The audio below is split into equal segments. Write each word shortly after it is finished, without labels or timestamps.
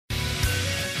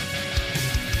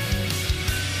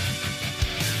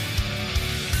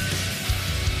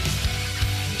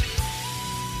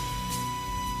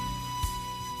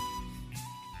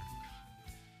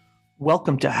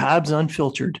Welcome to Habs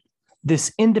Unfiltered.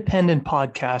 This independent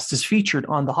podcast is featured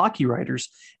on the Hockey Writers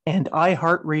and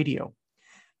iHeartRadio,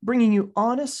 bringing you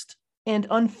honest and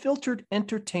unfiltered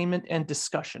entertainment and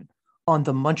discussion on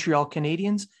the Montreal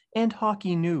Canadiens and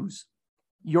hockey news.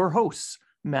 Your hosts,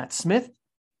 Matt Smith,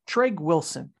 Treg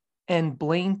Wilson, and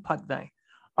Blaine Putvin,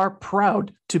 are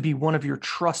proud to be one of your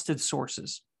trusted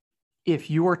sources.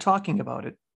 If you are talking about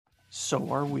it,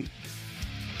 so are we.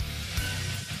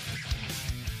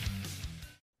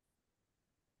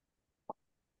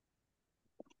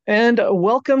 And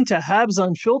welcome to Habs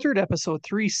Unfiltered, episode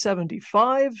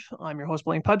 375. I'm your host,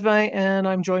 Blaine Putvin, and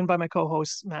I'm joined by my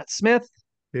co-host, Matt Smith.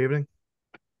 Good evening.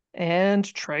 And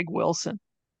Treg Wilson.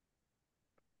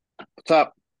 What's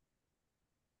up?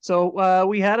 So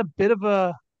we had a bit of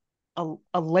a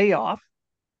layoff.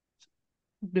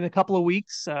 Been a couple of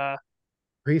weeks.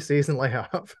 Preseason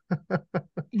layoff.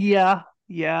 Yeah.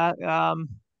 It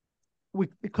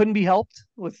couldn't be helped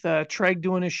with Treg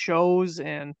doing his shows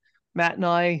and Matt and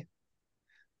I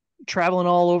traveling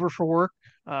all over for work.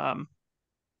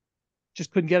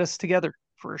 Just couldn't get us together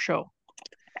for a show.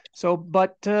 So,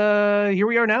 but here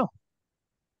we are now.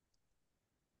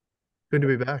 Good to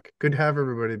be back. Good to have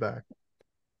everybody back.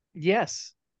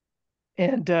 Yes.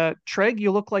 And Treg,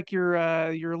 you look like you're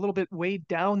a little bit weighed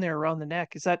down there around the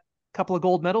neck. Is that a couple of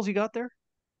gold medals you got there?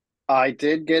 I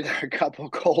did get a couple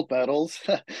gold medals.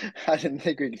 I didn't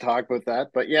think we could talk about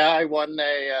that, but yeah, I won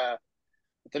the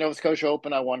Nova Scotia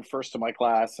Open. I won first in my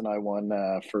class, and I won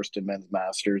first in men's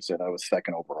masters, and I was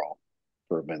second overall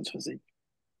for men's physique.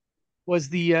 Was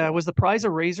the prize a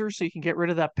razor so you can get rid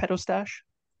of that pedo stash?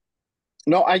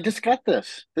 No, I just got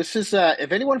this. This is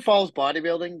if anyone follows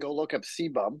bodybuilding, go look up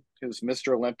C-Bum, who's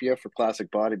Mr. Olympia for classic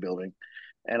bodybuilding.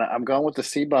 And I'm going with the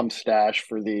C-Bum stash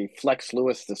for the Flex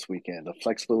Lewis this weekend, the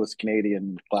Flex Lewis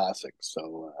Canadian Classic.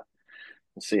 So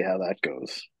we'll see how that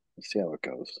goes. We'll see how it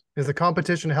goes. Is the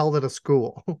competition held at a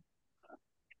school?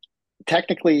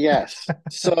 Technically, yes.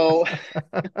 So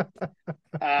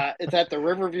it's at the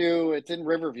Riverview. It's in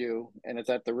Riverview, and it's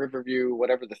at the Riverview,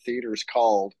 whatever the theater is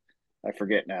called. I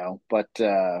forget now, but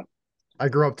I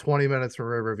grew up 20 minutes from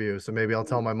Riverview, so maybe I'll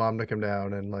tell my mom to come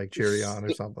down and like cheer you on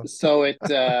or something. So it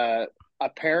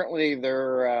apparently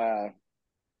they're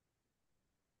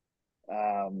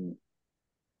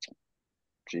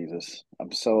Jesus,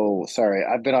 I'm so sorry.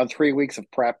 I've been on 3 weeks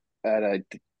of prep at a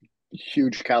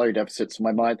huge calorie deficit, so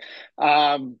my mind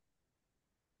I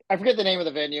forget the name of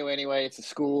the venue anyway. It's a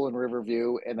school in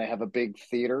Riverview, and they have a big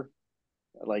theater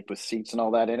like with seats and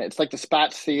all that in it. It's like the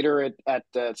Spats Theater at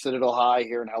Citadel High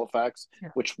here in Halifax,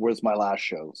 which was my last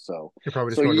show. So you're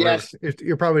probably just going to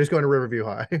you're probably just going to Riverview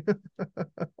High.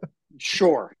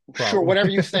 Sure, whatever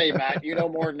you say, Matt. You know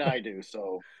more than I do.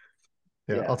 So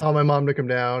yeah, I'll tell my mom to come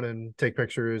down and take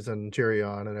pictures and cheer you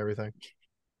on and everything.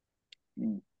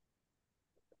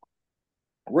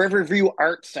 Riverview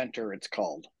Art Center, it's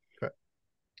called, okay.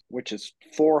 Which is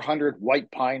 400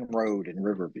 White Pine Road in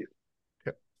Riverview.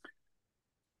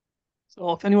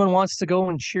 So if anyone wants to go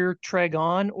and cheer Treg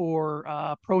on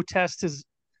or protest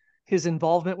his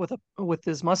involvement with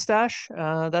his mustache,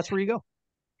 that's where you go.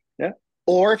 Yeah.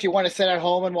 Or if you want to sit at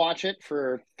home and watch it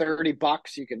for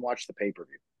 $30, you can watch the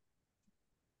pay-per-view.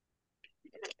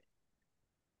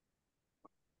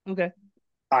 Okay.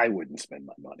 I wouldn't spend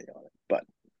my money on it, but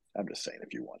I'm just saying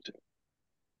if you want to.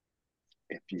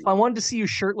 If I wanted to see you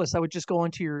shirtless, I would just go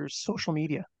onto your social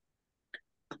media.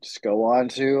 Just go on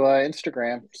to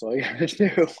Instagram. That's all you got to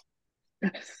do.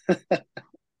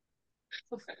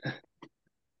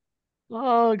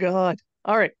 Oh, God.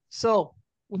 All right. So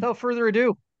without further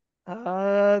ado,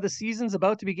 the season's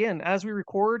about to begin. As we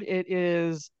record, it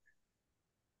is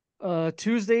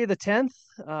Tuesday the 10th.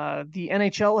 The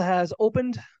NHL has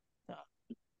opened.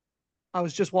 I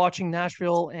was just watching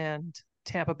Nashville and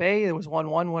Tampa Bay. It was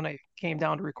 1-1 when I came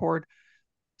down to record.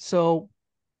 So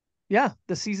yeah,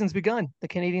 the season's begun. The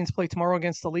Canadiens play tomorrow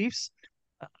against the Leafs,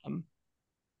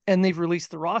 and they've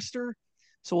released the roster.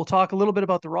 So we'll talk a little bit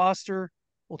about the roster.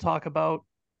 We'll talk about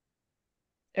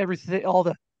everything, all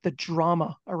the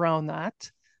drama around that.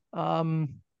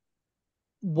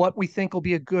 What we think will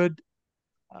be a good,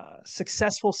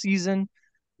 successful season.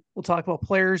 We'll talk about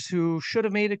players who should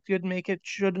have made it, didn't make it,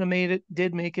 shouldn't have made it,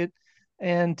 did make it,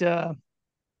 and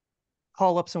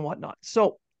call-ups and whatnot.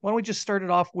 So why don't we just start it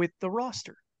off with the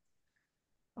roster?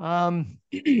 Well,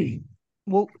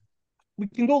 we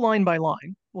can go line by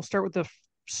line. We'll start with the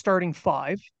starting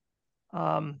five.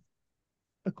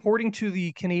 According to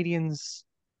the Canadiens'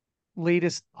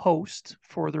 latest host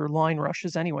for their line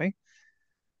rushes anyway,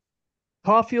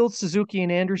 Caulfield, Suzuki,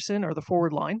 and Anderson are the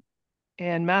forward line,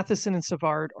 and Matheson and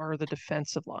Savard are the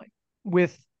defensive line,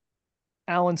 with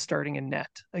Allen starting in net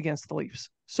against the Leafs.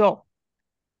 So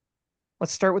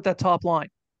let's start with that top line: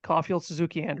 Caulfield,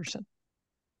 Suzuki, Anderson.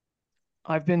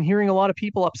 I've been hearing a lot of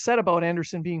people upset about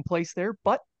Anderson being placed there,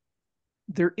 but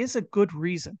there is a good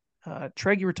reason.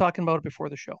 Treg, you were talking about it before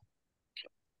the show.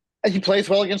 He plays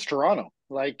well against Toronto.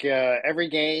 Like every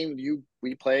game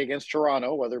we play against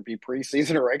Toronto, whether it be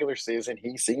preseason or regular season,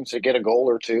 he seems to get a goal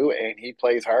or two, and he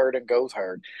plays hard and goes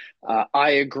hard.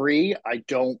 I agree. I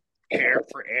don't care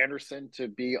for Anderson to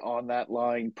be on that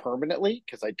line permanently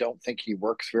because I don't think he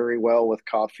works very well with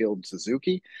Caulfield and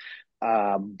Suzuki.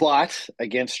 But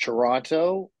against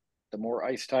Toronto, the more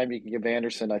ice time you can give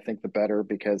Anderson, I think the better,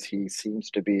 because he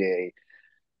seems to be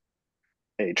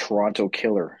a Toronto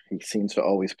killer. He seems to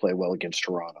always play well against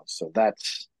Toronto. So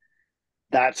that's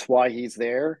why he's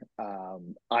there.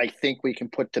 I think we can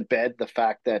put to bed the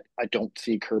fact that I don't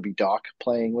see Kirby Dach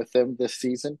playing with them this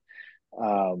season,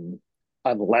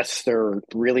 unless they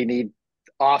really need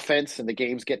offense and the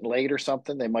game's getting late or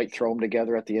something. They might throw them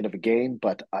together at the end of a game,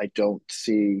 but I don't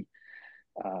see.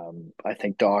 I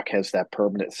think Dach has that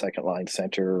permanent second line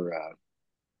center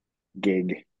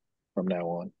gig from now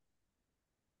on.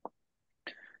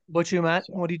 But you, Matt,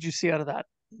 what did you see out of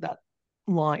that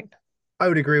line? I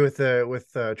would agree with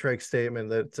Treg's statement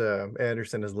that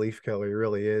Anderson is Leaf killer. He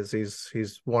really is.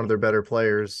 He's one of their better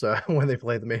players when they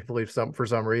play the Maple Leafs for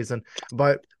some reason.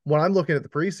 But when I'm looking at the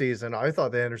preseason, I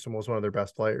thought that Anderson was one of their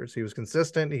best players. He was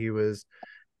consistent. He was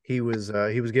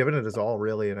giving it his all,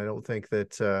 really. And I don't think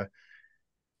that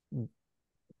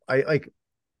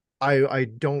I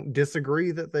don't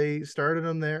disagree that they started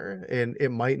him there, and it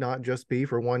might not just be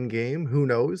for one game. Who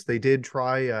knows? They did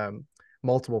try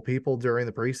multiple people during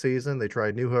the preseason. They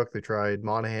tried Newhook, they tried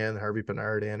Monahan, Harvey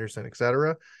Pinard, Anderson,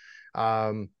 etc.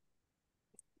 I'm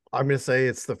going to say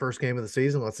it's the first game of the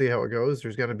season. Let's see how it goes.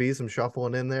 There's going to be some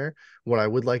shuffling in there. What I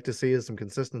would like to see is some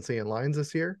consistency in lines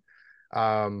this year.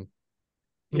 But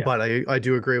I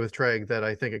do agree with Treg that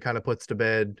I think it kind of puts to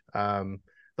bed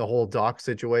the whole Dach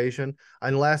situation,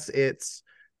 unless it's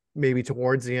maybe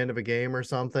towards the end of a game or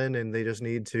something and they just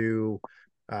need to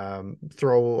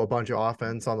throw a bunch of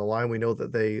offense on the line. We know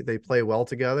that they play well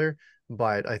together,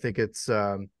 but I think it's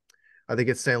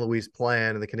St. Louis'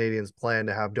 plan and the Canadiens' plan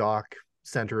to have Dach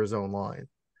center his own line.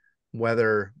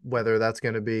 Whether that's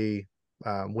going to be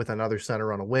with another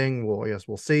center on a wing,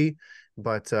 we'll see.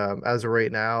 But as of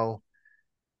right now,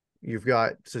 you've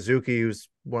got Suzuki, who's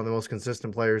one of the most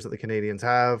consistent players that the Canadiens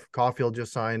have. Caulfield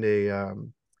just signed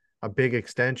a big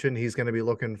extension. He's going to be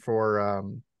looking for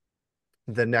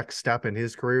the next step in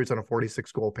his career. He's on a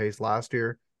 46-goal pace last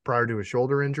year prior to his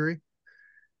shoulder injury.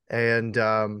 And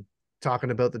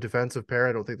talking about the defensive pair,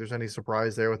 I don't think there's any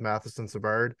surprise there with Matheson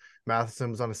Savard. Matheson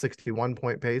was on a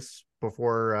 61-point pace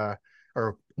before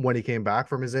or when he came back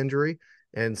from his injury.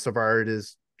 And Savard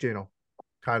is,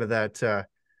 kind of that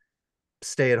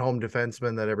stay-at-home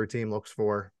defenseman that every team looks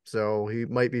for. So he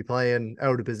might be playing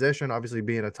out of position, obviously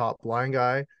being a top line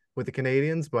guy with the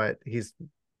Canadiens, but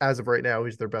as of right now,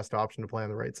 he's their best option to play on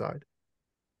the right side.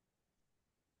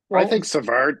 Well, I think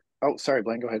Savard. Oh, sorry,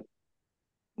 Blaine, go ahead.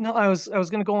 No, I was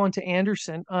going to go on to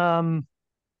Anderson. Over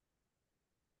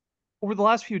the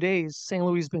last few days, St.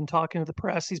 Louis has been talking to the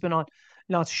press. He's been on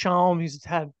Schaum. He's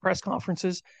had press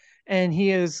conferences, and he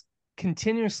has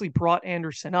continuously brought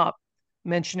Anderson up,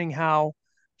 mentioning how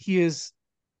he is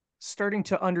starting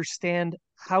to understand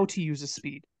how to use his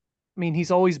speed. I mean,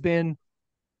 he's always been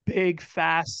big,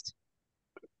 fast,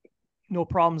 no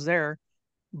problems there,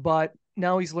 but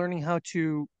now he's learning how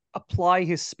to apply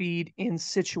his speed in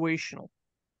situational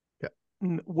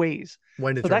ways.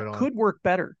 When to so turn that it on. Could work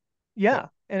better. Yeah,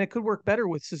 and it could work better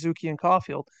with Suzuki and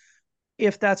Caulfield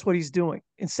if that's what he's doing.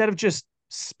 Instead of just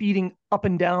speeding up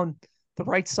and down the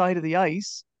right side of the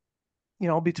ice,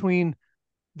 between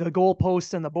the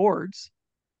goalpost and the boards,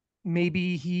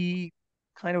 maybe he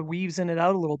kind of weaves in and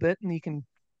out a little bit and he can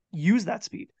use that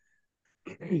speed.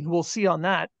 We'll see on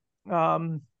that.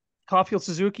 Caulfield,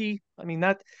 Suzuki,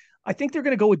 I think they're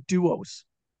going to go with duos.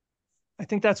 I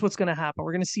think that's what's going to happen.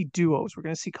 We're going to see duos. We're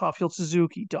going to see Caulfield,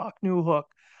 Suzuki, Dach, Newhook,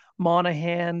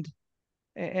 Monahan,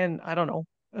 and I don't know.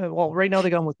 Well, right now they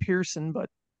got him with Pearson, but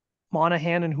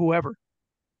Monahan and whoever.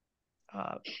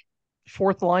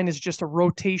 Fourth line is just a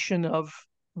rotation of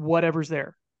whatever's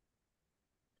there.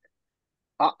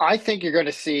 I think you're going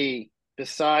to see,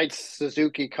 besides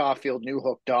Suzuki, Caulfield,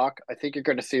 Newhook, Dach, I think you're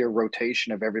going to see a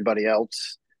rotation of everybody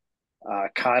else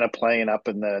kind of playing up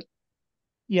in the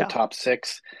top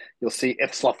six. You'll see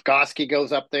if Slafkovsky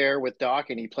goes up there with Dach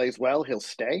and he plays well, he'll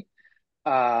stay.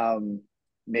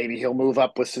 Maybe he'll move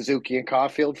up with Suzuki and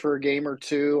Caulfield for a game or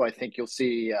two. I think you'll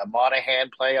see Monahan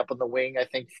play up on the wing. I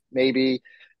think maybe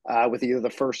with either the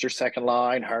first or second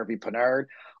line, Harvey Pinard.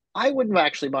 I wouldn't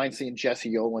actually mind seeing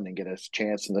Jesse Yolanden get a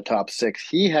chance in the top six.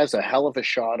 He has a hell of a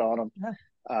shot on him.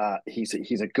 Yeah. He's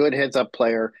a good heads up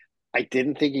player. I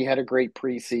didn't think he had a great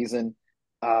preseason.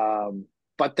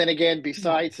 But then again,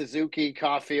 besides Suzuki,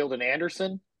 Caulfield, and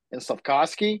Anderson and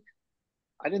Slavkovsky,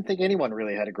 I didn't think anyone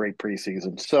really had a great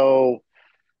preseason. So,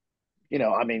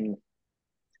 I mean,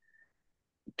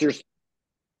 there's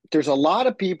there's a lot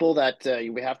of people that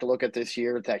we have to look at this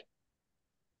year that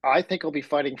I think will be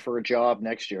fighting for a job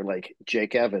next year, like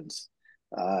Jake Evans,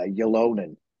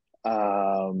 Yolonen,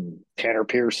 Tanner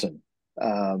Pearson,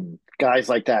 guys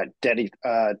like that.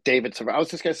 David Savard. I was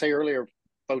just going to say earlier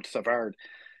about Savard.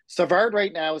 Savard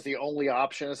right now is the only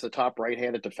option as the top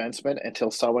right-handed defenseman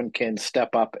until someone can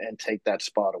step up and take that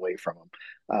spot away from him.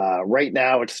 Right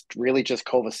now, it's really just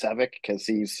Kovacevic because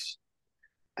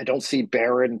I don't see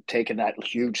Barron taking that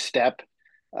huge step.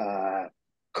 Uh,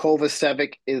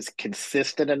 Kovacevic is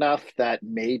consistent enough that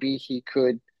maybe you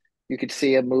could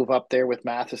see him move up there with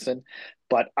Matheson.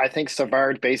 But I think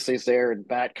Savard basically is there, and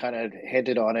Matt kind of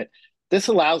hinted on it. This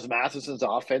allows Matheson's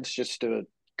offense just to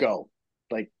go.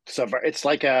 Like Savard, it's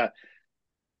like a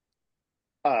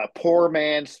poor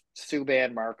man's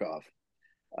Subban Markov.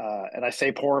 And I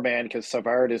say poor man because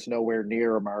Savard is nowhere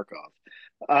near a Markov.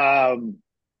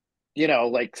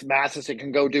 Like Matheson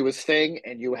can go do his thing,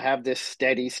 and you have this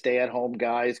steady stay-at-home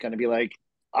guy who's going to be like,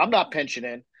 I'm not pinching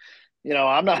in.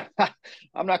 I'm not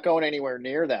I'm not going anywhere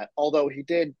near that. Although he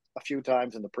did a few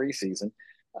times in the preseason.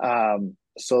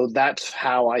 So that's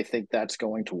how I think that's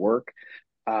going to work.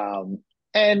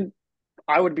 And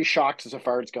I would be shocked as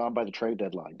far as gone by the trade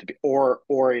deadline to be or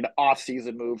an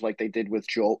off-season move like they did with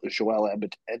Joel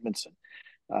Edmondson.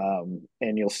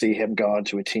 And you'll see him gone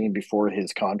to a team before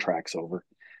his contract's over.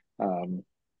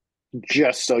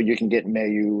 Just so you can get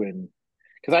Mayu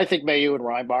because I think Mayu and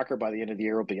Reinbacher by the end of the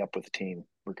year will be up with the team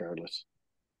regardless.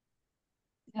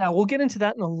 Yeah, we'll get into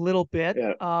that in a little bit.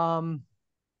 Yeah.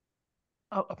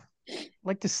 I'd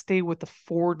like to stay with the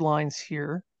forward lines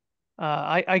here.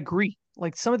 I agree.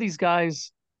 Like some of these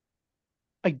guys,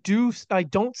 I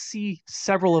don't see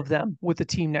several of them with the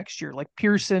team next year. Like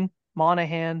Pearson,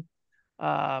 Monahan,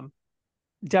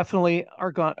 definitely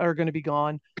are going to be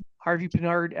gone. Harvey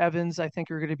Pinard, Evans, I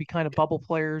think are going to be kind of bubble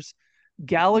players.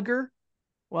 Gallagher,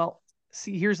 well,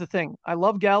 see, here's the thing. I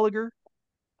love Gallagher,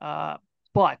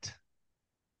 but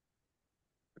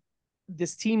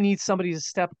this team needs somebody to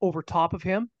step over top of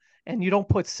him, and you don't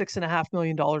put $6.5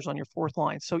 million on your fourth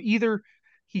line. So either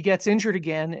he gets injured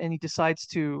again and he decides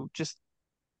to just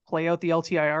play out the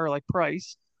LTIR like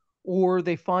Price, or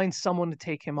they find someone to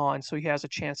take him on so he has a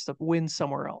chance to win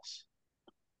somewhere else.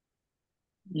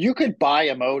 You could buy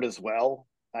him out as well.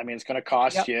 I mean, it's going to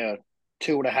cost Yep. you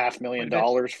 $2.5 million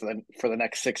for the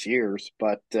next 6 years,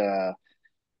 but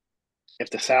if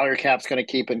the salary cap's going to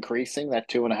keep increasing, that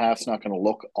 2.5 is not going to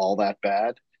look all that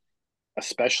bad,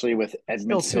 especially with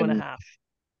Edmondson. Still 2.5.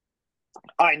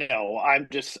 I know. I'm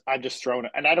just throwing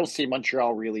it, and I don't see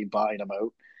Montreal really buying him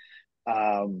out.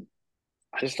 I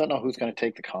just don't know who's going to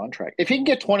take the contract. If he can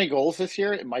get 20 goals this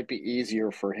year, it might be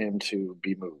easier for him to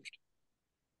be moved.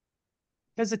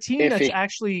 Because a team that's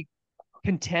actually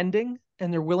contending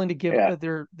and they're willing to give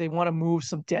they want to move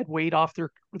some dead weight off their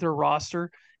roster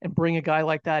and bring a guy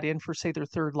like that in for say their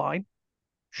third line,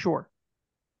 sure.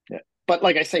 Yeah, but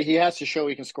like I say, he has to show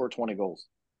he can score 20 goals.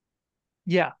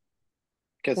 Yeah,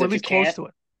 because at least close to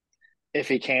it. If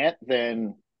he can't,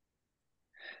 then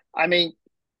I mean,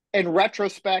 in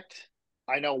retrospect,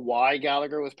 I know why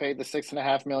Gallagher was paid the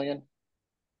 $6.5 million.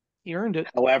 He earned it.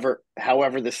 However,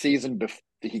 the season before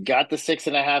he got the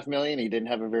 $6.5 million, he didn't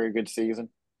have a very good season.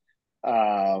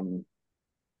 Bergevin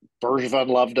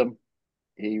loved him.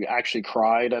 He actually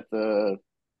cried at the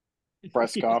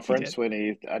press conference when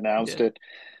he announced it.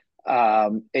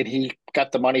 And he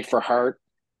got the money for Hart.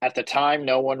 At the time,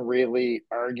 no one really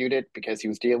argued it because he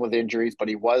was dealing with injuries, but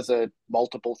he was a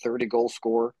multiple 30-goal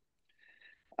scorer.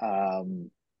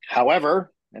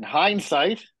 However, in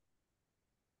hindsight,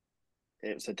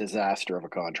 it was a disaster of a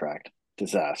contract.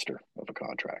 I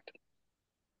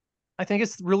think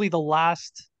it's really the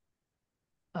last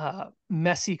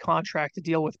messy contract to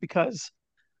deal with because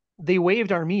they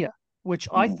waived Armia, which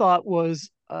I thought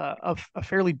was a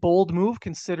fairly bold move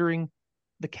considering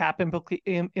the cap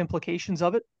implications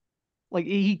of it. Like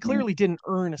he clearly didn't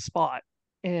earn a spot,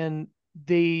 and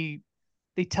they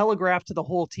telegraphed to the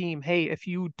whole team, hey, if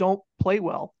you don't play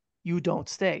well, you don't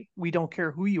stay. We don't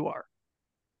care who you are.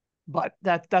 But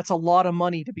that's a lot of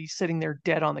money to be sitting there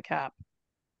dead on the cap.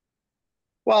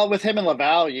 Well, with him and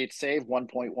Laval, you'd save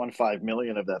 1.15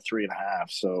 million of that 3.5.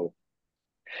 So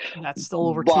that's still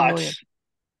over $2 million.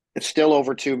 It's still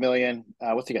over 2 million.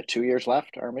 What's he got? 2 years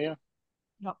left, Armia?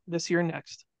 No, this year and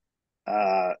next.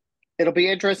 Uh, it'll be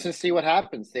interesting to see what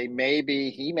happens. He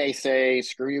may say,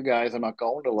 "Screw you guys, I'm not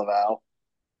going to Laval,"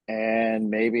 and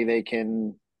maybe they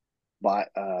can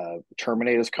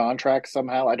terminate his contract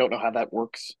somehow. I don't know how that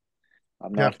works.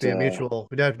 I'm It'd have to not be a mutual.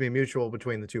 It'd have to be mutual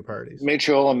between the two parties.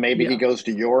 Mitchell, and maybe he Yeah. goes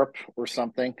to Europe or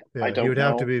something. I Yeah, he don't would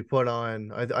have to know. be put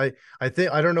on. I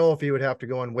think I don't know if he would have to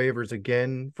go on waivers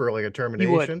again for like a He would.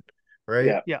 termination, right?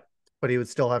 Yeah. Yeah. But he would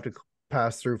still have to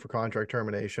pass through for contract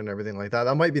termination, everything like that.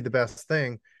 That might be the best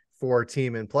thing for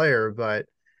team and player, but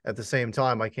at the same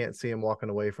time, I can't see him walking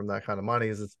away from that kind of money.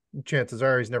 As chances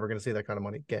are, he's never going to see that kind of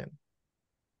money again.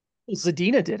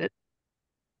 Zadina did it.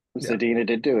 Yeah. Zadina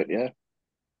did do it. Yeah.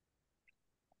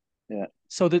 Yeah.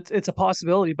 So that it's a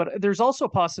possibility, but there's also a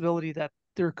possibility that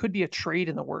there could be a trade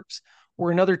in the works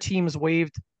where another team's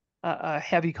waived a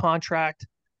heavy contract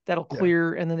that'll Yeah.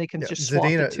 clear, and then they can Yeah. just swap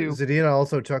it to. Zadina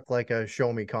also took like a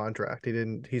show me contract.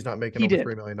 He's not making He over did.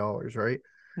 $3 million, right?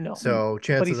 No, So but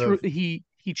chances of he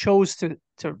chose to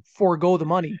forego the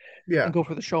money yeah. and go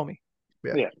for the show me.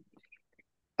 Yeah. Yeah.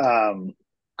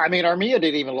 I mean, Armia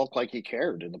didn't even look like he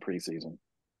cared in the preseason.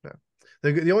 Yeah.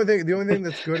 The only thing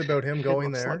that's good about him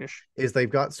going there sluggish. is they've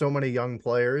got so many young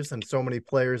players and so many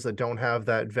players that don't have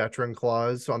that veteran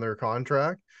clause on their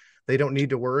contract. They don't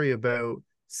need to worry about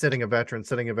sitting a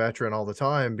veteran all the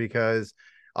time, because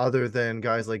other than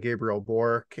guys like Gabriel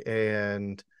Bork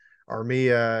and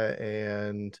Armia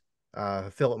and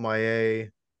Philip Maillet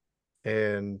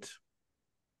and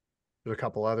there's a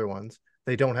couple other ones,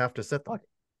 they don't have to sit them.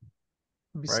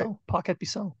 Bisson, right? Pocket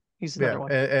Bisson. He's another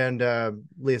one. And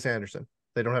Elias Anderson.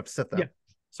 They don't have to sit them. Yeah.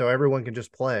 So everyone can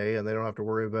just play, and they don't have to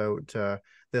worry about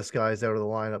this guy's out of the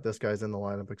lineup, this guy's in the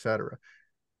lineup, etc.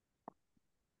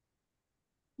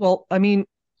 Well, I mean,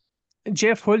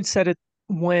 Jeff Hood said it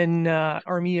when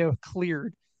Armia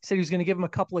cleared. He said he was going to give him a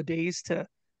couple of days to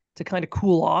kind of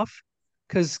cool off,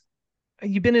 because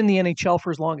you've been in the NHL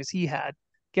for as long as he had.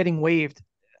 Getting waived,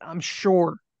 I'm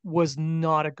sure, was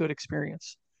not a good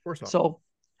experience. Of course not. So,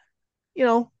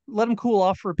 let him cool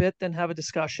off for a bit, then have a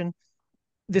discussion.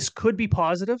 This could be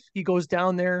positive. He goes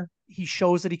down there. He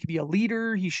shows that he can be a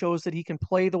leader. He shows that he can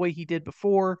play the way he did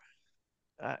before.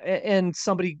 And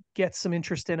somebody gets some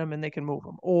interest in him and they can move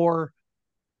him. Or,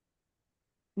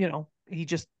 he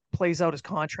just plays out his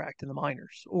contract in the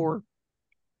minors, or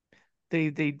they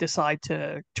decide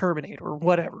to terminate or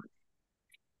whatever.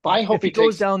 But I hope if he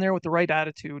goes down there with the right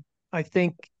attitude, I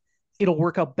think it'll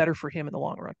work out better for him in the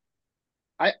long run.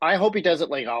 I hope he does it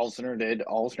like Alzner did.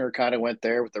 Alzner kind of went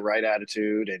there with the right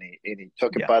attitude, and he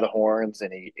took it by the horns,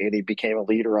 and he became a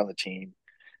leader on the team.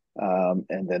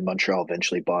 And then Montreal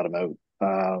eventually bought him out.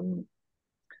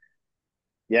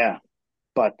 Yeah,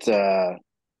 but I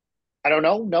don't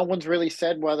know. No one's really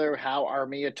said how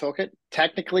Armia took it.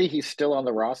 Technically, he's still on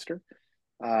the roster.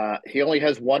 He only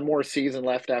has one more season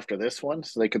left after this one,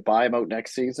 so they could buy him out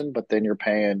next season. But then you're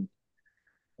paying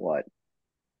what,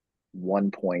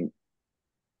 1.7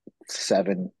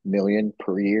 million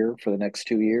per year for the next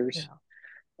 2 years. Yeah,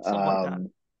 something like that.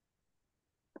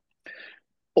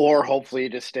 Or hopefully he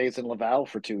just stays in Laval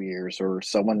for 2 years, or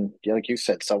someone, like you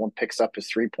said, someone picks up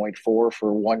his 3.4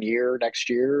 for 1 year next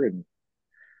year, and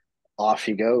off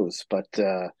he goes. But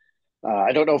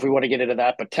I don't know if we want to get into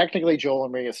that. But technically, Joel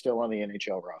Armia is still on the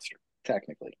NHL roster.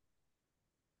 Technically.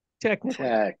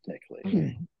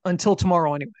 Until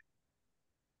tomorrow, anyway.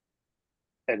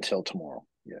 Until tomorrow,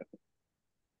 yeah.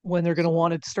 When they're going to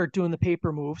want to start doing the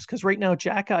paper moves, because right now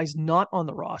Jack Eye's not on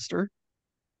the roster.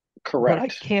 Correct. But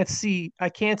I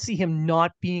can't see him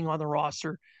not being on the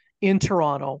roster in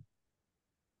Toronto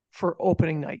for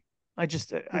opening night. I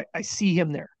see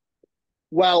him there.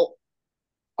 Well,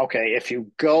 okay, if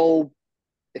you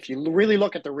really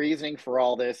look at the reasoning for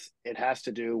all this, it has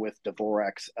to do with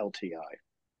Dvorak's LTI,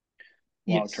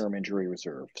 long-term injury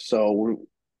reserve. So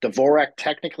Dvorak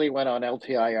technically went on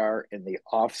LTIR in the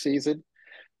off season,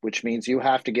 which means you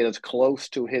have to get as close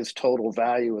to his total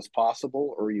value as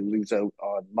possible, or you lose out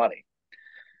on money.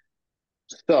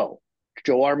 So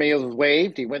Joe Armia was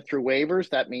waived. He went through waivers.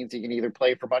 That means he can either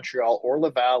play for Montreal or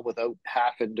Laval without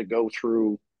having to go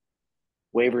through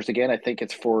waivers again. I think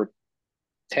it's for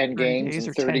 10 games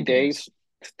in 30 days.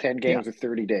 10 games or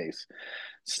 30 days.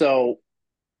 So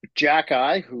Jack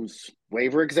Eye, who's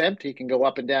waiver exempt, he can go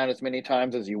up and down as many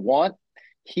times as you want.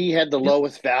 He had the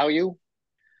lowest value.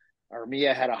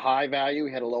 Armia had a high value.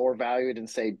 He had a lower value than,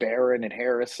 say, Barron and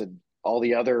Harris and all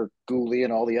the other Gooley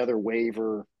and all the other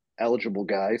waiver eligible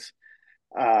guys.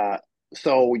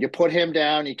 So you put him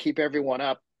down, you keep everyone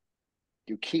up.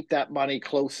 You keep that money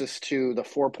closest to the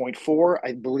 4.4.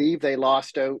 I believe they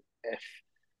lost out, if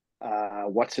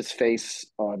what's his face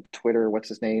on Twitter? What's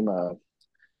his name?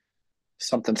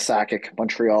 Something Sakic,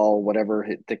 Montreal, whatever.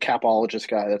 The capologist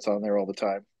guy that's on there all the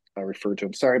time. I refer to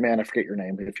him. Sorry, man, I forget your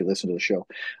name if you listen to the show.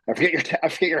 I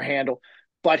forget your handle.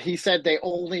 But he said they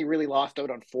only really lost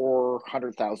out on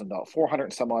 $400,000, 400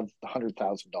 and some odd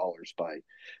 $100,000 by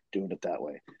doing it that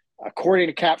way. According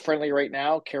to Cap Friendly right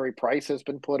now, Carey Price has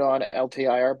been put on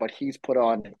LTIR, but he's put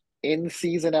on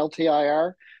in-season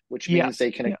LTIR, which means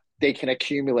they can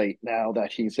accumulate now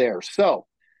that he's there. So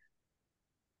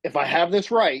if I have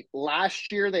this right,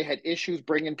 last year they had issues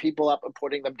bringing people up and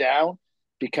putting them down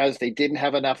because they didn't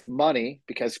have enough money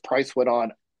because Price went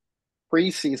on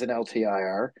preseason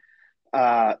LTIR,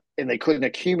 and they couldn't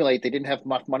accumulate. They didn't have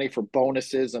enough money for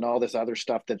bonuses and all this other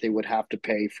stuff that they would have to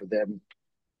pay for them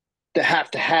to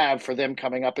have for them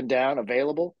coming up and down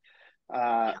available.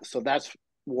 So that's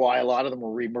why a lot of them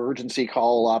were emergency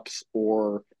call-ups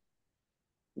or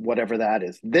whatever that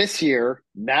is. This year,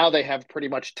 now they have pretty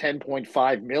much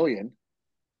 10.5 million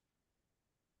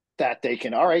that they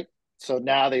can, all right. So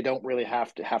now they don't really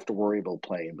have to worry about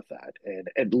playing with that. And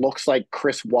it looks like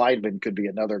Chris Weidman could be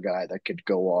another guy that could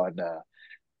go on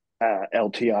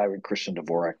LTI when Christian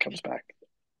Dvorak comes back.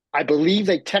 I believe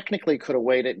they technically could have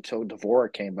waited until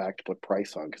Dvorak came back to put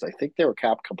Price on because I think they were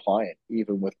cap compliant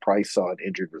even with Price on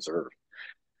injured reserve.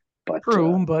 But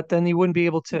true, but then you wouldn't be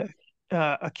able to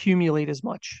accumulate as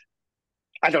much.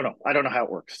 I don't know how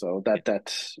it works. So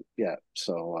that's yeah.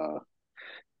 So,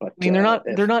 but I mean,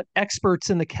 they're not experts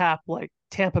in the cap like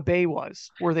Tampa Bay was,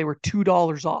 where they were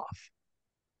 $2 off.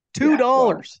 $2.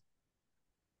 Well,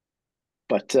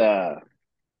 but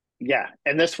yeah,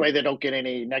 and this way they don't get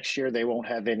any. Next year they won't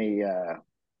have any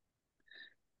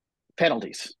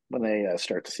penalties when they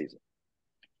start the season.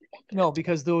 No,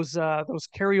 because those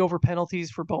carryover penalties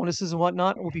for bonuses and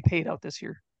whatnot will be paid out this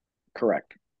year.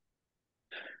 Correct.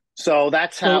 So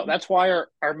that's why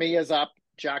Armia's up,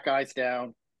 Jack Eye's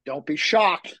down. Don't be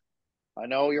shocked. I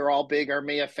know you're all big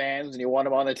Armia fans and you want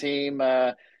him on the team,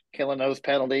 killing those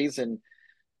penalties and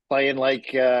playing like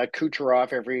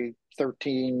Kucherov every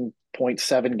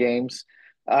 13.7 games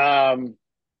of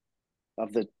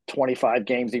the 25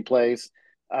 games he plays.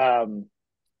 Armia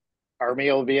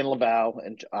will be in Laval,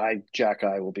 and Jack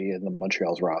Eye will be in the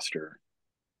Montreal's roster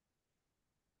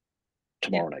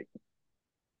tomorrow night.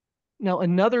 Now,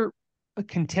 another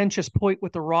contentious point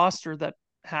with the roster that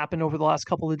happened over the last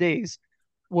couple of days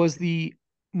was the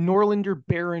Norlinder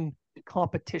Barron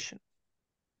competition.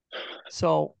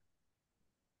 So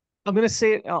I'm going to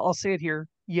say it. I'll say it here.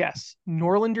 Yes,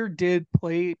 Norlinder did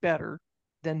play better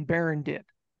than Barron did,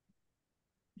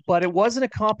 but it wasn't a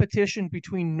competition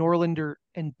between Norlinder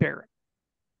and Barron.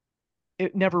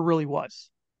 It never really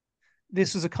was.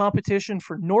 This was a competition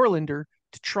for Norlinder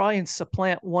to try and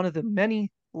supplant one of the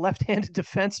many left-handed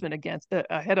defensemen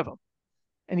ahead of him,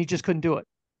 and he just couldn't do it.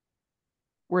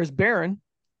 Whereas Barron,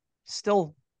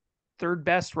 still third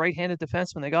best right-handed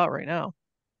defenseman they got right now.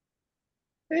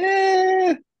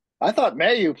 I thought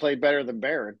Mayu played better than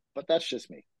Barron, but that's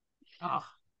just me.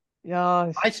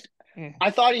 Yeah.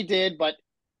 I thought he did, but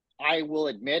I will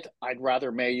admit I'd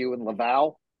rather Mayu and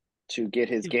Laval to get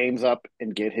his games up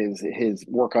and get his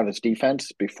work on his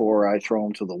defense before I throw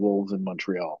him to the Wolves in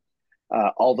Montreal.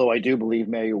 Although I do believe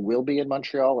Mayu will be in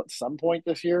Montreal at some point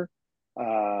this year.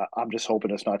 I'm just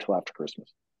hoping it's not till after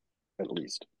Christmas, at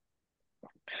least.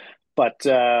 But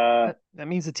that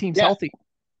means the team's healthy.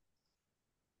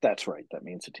 That's right. That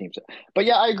means the team's. But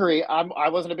yeah, I agree. I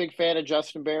wasn't a big fan of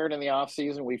Justin Barron in the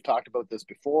offseason. We've talked about this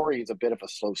before. He's a bit of a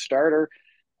slow starter.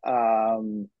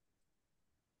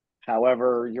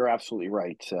 However, you're absolutely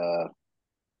right.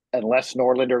 Unless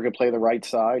Norlinder could play the right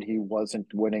side, he wasn't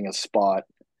winning a spot.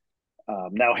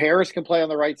 Now Harris can play on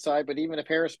the right side, but even if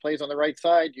Harris plays on the right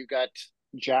side, you got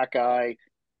Jack Eye,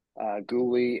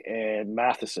 Gooley, and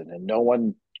Matheson, and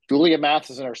Gooley and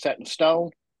Matheson are set in stone.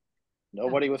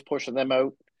 Nobody was pushing them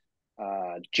out.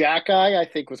 Jack Eye, I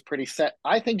think, was pretty set.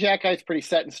 I think Jack Eye's pretty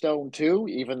set in stone too,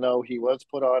 even though he was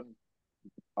put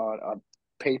on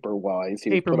paper wise, he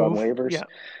was put on waivers.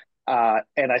 Yeah.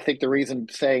 And I think the reason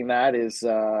saying that is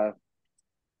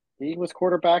he was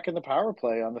quarterback in the power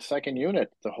play on the second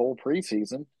unit the whole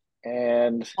preseason.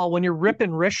 And when you're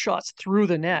ripping wrist shots through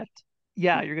the net,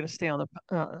 you're going to stay on the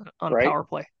power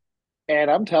play.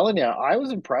 And I'm telling you, I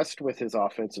was impressed with his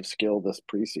offensive skill this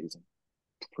preseason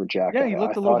for Jack. Yeah, he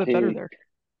looked a little bit better there.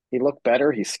 He looked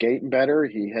better. He's skating better.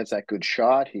 He has that good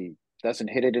shot. He doesn't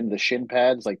hit it into the shin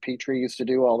pads like Petrie used to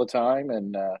do all the time.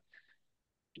 And,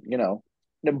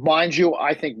 mind you,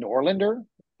 I thought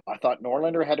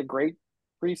Norlinder had a great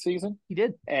preseason. He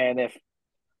did. And if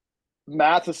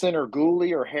Matheson or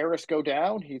Gooley or Harris go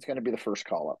down, he's going to be the first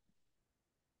call up.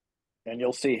 and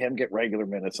you'll see him get regular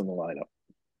minutes in the lineup.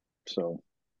 So,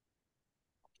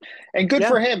 and good Yeah,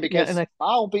 for him yeah, because and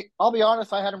I'll be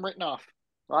honest, I had him written off.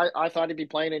 I thought he'd be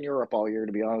playing in Europe all year,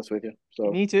 to be honest with you.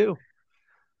 So me too.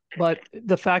 But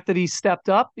the fact that he's stepped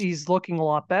up, he's looking a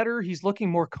lot better. He's looking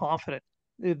more confident.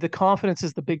 The confidence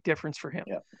is the big difference for him.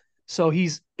 yeah, So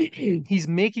he's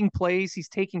making plays, he's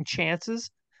taking chances.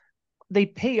 They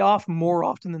pay off more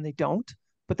often than they don't.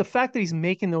 But the fact that he's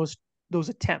making those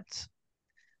attempts,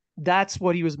 that's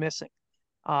what he was missing.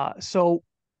 So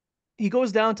he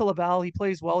goes down to Laval. He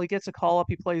plays well. He gets a call up.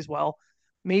 He plays well.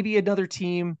 Maybe another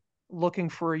team looking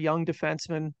for a young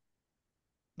defenseman,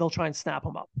 they'll try and snap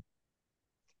him up.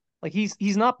 Like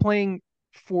he's not playing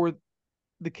for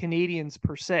the Canadiens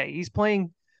per se. He's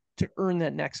playing to earn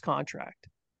that next contract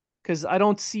because I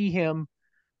don't see him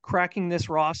cracking this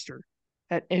roster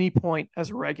at any point as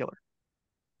a regular.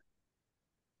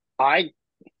 I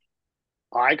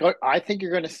I think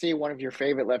you're going to see one of your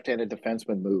favorite left-handed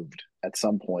defensemen moved at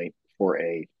some point for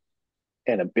a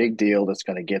big deal that's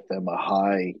going to get them a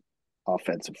high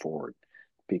offensive forward.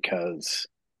 Because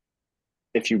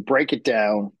if you break it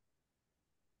down,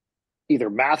 either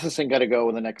Matheson got to go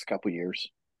in the next couple of years,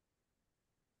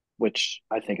 which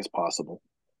I think is possible.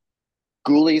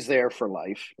 Gooley's there for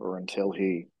life or until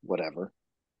he whatever.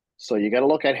 So you got to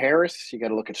look at Harris, you got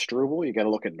to look at Struble, you got to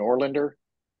look at Norlinder,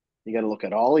 you got to look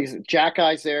at all these Jack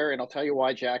Eye's there, and I'll tell you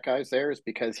why Jack Eye's there is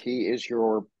because he is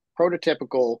your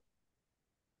prototypical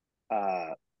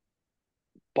uh,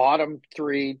 bottom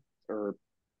three or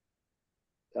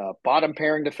bottom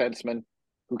pairing defenseman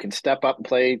who can step up and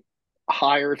play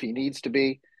higher if he needs to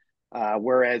be.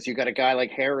 Whereas you got a guy like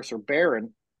Harris or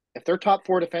Barron, if they're top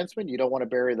four defensemen, you don't want to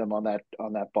bury them on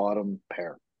that bottom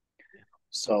pair.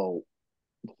 So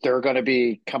they're going to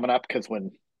be coming up because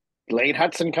when Lane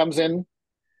Hudson comes in,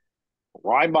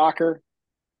 Reinbacher,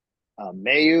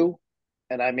 Mayu,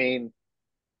 and I mean,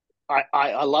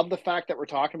 I love the fact that we're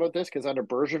talking about this because under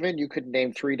Bergevin, you could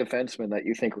name three defensemen that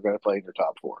you think are going to play in your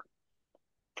top four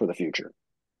for the future.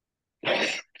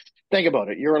 Think about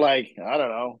it. You're like, I don't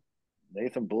know,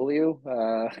 Nathan Beaulieu.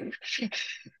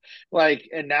 Like,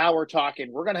 and now we're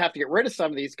talking, we're going to have to get rid of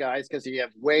some of these guys because you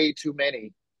have way too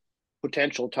many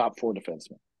potential top four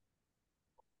defensemen.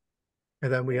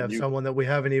 And then we have someone that we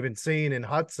haven't even seen in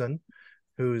Hudson,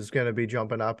 who's going to be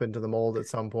jumping up into the mold at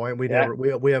some point. We haven't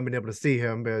been able to see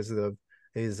him because of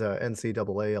his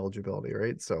NCAA eligibility,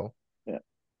 right? So yeah,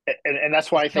 and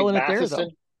that's why I think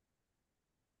Matheson.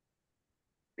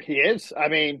 He is. I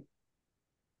mean,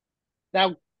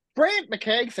 now Grant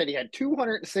McKegg said he had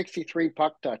 263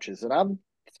 puck touches, and I'm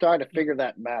starting to figure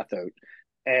that math out.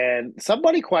 And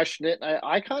somebody questioned it. And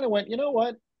I kind of went, you know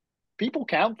what? People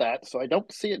count that, so I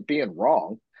don't see it being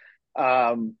wrong.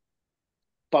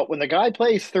 But when the guy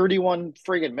plays 31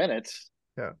 friggin' minutes,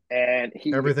 yeah, and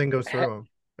everything goes through him.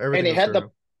 Everything he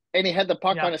had the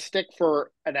puck on a stick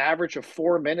for an average of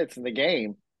 4 minutes in the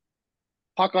game.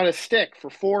 Puck on a stick for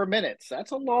 4 minutes.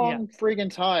 That's a long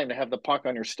friggin' time to have the puck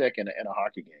on your stick in a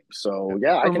hockey game. So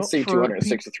I can see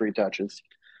 263 touches.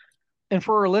 And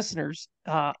for our listeners,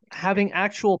 having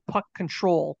actual puck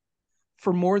control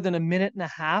for more than a minute and a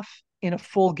half in a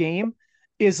full game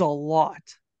is a lot.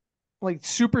 Like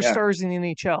superstars in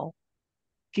the NHL,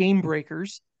 game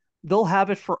breakers, they'll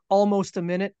have it for almost a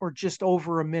minute or just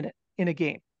over a minute in a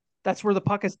game. That's where the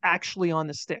puck is actually on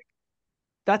the stick.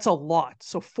 That's a lot.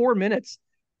 So 4 minutes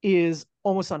is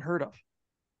almost unheard of.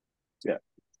 Yeah.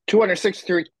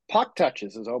 263 puck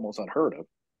touches is almost unheard of.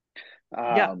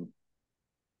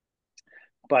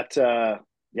 But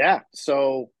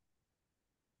so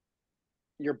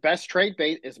your best trade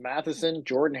bait is Matheson,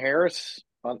 Jordan Harris.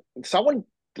 Someone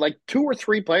like 2 or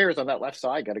 3 players on that left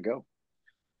side got to go.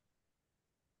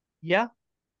 Yeah.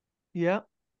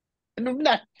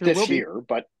 Not this year,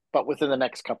 but within the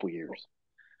next couple of years.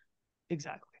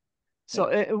 Exactly.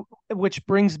 So, which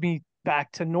brings me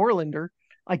back to Norlinder.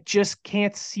 I just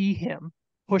can't see him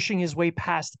pushing his way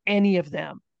past any of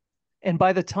them. And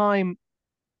by the time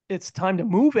it's time to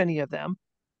move any of them,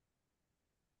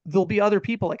 there'll be other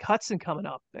people like Hudson coming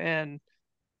up, and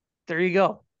there you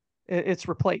go. It's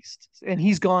replaced, and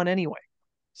he's gone anyway.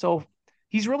 So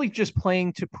he's really just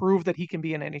playing to prove that he can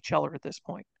be an NHLer at this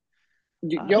point.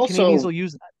 The Canadiens will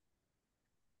use that.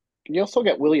 You also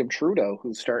get William Trudeau,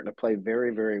 who's starting to play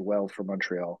very, very well for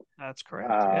Montreal. That's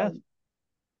correct.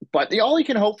 But all you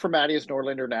can hope for Mattias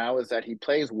Norlinder now is that he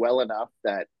plays well enough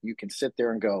that you can sit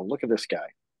there and go, look at this guy.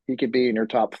 He could be in your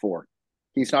top 4.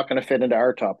 He's not going to fit into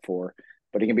our top 4,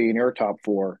 but he can be in your top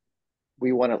 4.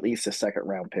 We want at least a second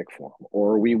round pick for him.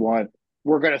 Or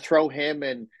we're going to throw him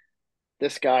and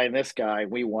this guy.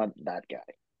 We want that guy.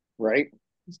 Right?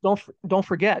 Don't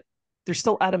forget, there's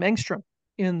still Adam Engstrom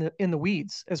in the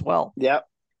weeds as well. Yeah.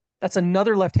 That's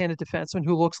another left-handed defenseman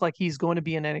who looks like he's going to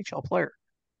be an NHL player.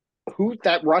 Who's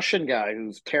that Russian guy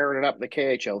who's tearing it up in the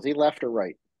KHL? Is he left or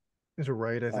right? He's a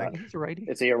right, I I think. think he's a righty.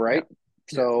 Is he a right?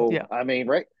 Yeah. So, Yeah. I mean,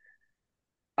 right.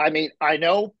 I mean, I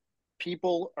know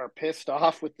people are pissed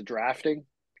off with the drafting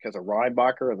because of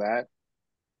Reinbacher or that.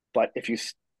 But if you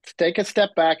take a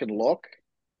step back and look,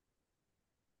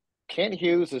 Kent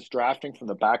Hughes is drafting from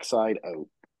the backside out.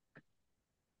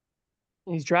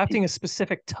 He's drafting a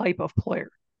specific type of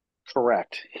player.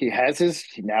 Correct. He has his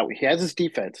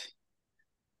defense.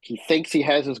 He thinks he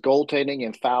has his goaltending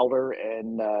in Fowler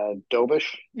and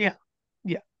Dobish. Yeah.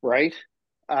 Yeah. Right?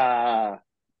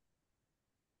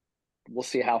 We'll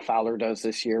see how Fowler does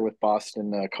this year with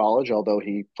Boston College, although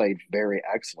he played very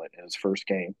excellent in his first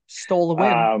game. Stole a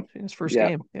win in his first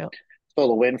game. Yeah.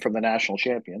 Stole a win from the national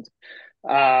champions.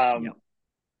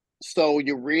 So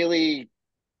you really,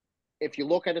 if you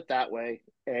look at it that way,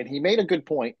 and he made a good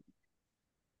point,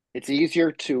 it's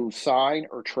easier to sign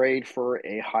or trade for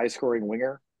a high-scoring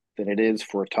winger than it is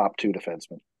for a top-2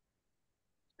 defenseman.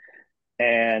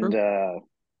 And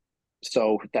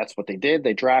so that's what they did.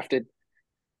 They drafted.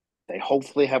 They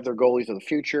hopefully have their goalies of the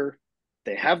future.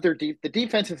 They have the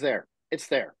defense is there. It's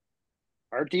there.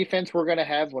 Our defense we're going to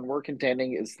have when we're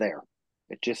contending is there.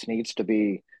 It just needs to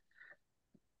be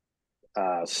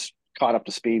caught up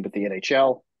to speed with the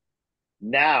NHL.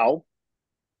 Now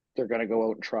they're going to go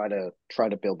out and try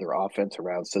to build their offense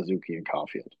around Suzuki and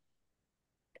Caulfield,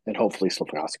 and hopefully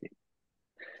Slafkovsky.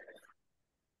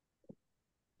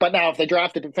 But now, if they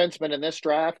draft a defenseman in this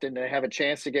draft and they have a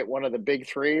chance to get one of the big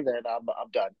three, then I'm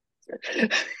done.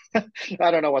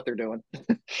 I don't know what they're doing.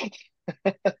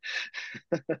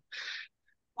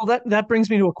 Well, that brings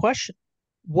me to a question.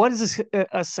 What is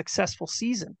a successful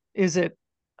season? Is it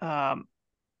the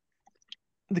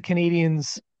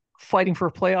Canadiens fighting for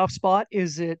a playoff spot?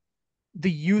 Is it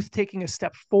the youth taking a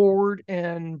step forward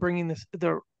and bringing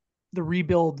the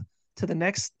rebuild to the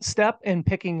next step and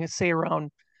picking, say,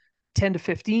 around 10 to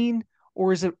 15?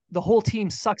 Or is it the whole team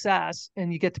sucks ass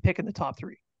and you get to pick in the top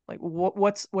 3? Like,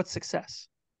 what's success?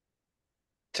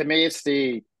 To me,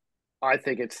 I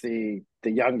think it's the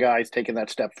young guys taking that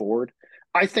step forward.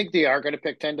 I think they are going to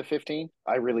pick 10 to 15.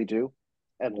 I really do.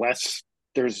 Unless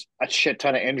there's a shit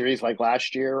ton of injuries like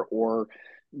last year, or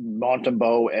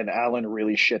Montembeault and Allen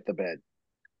really shit the bed,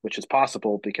 which is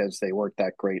possible because they weren't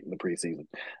that great in the preseason.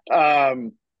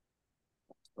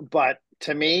 But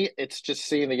to me, it's just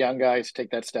seeing the young guys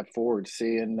take that step forward,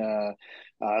 seeing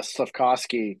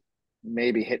Slafkovsky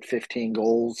maybe hit 15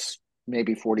 goals,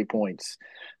 maybe 40 points.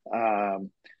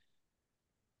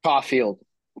 Caulfield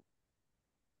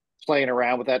playing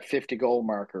around with that 50 goal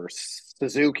marker.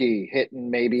 Suzuki hitting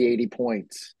maybe 80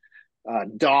 points.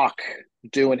 Doc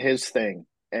doing his thing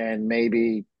and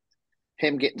maybe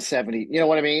him getting 70. You know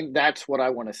what I mean? That's what I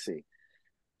want to see.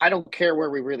 I don't care where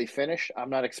we really finish.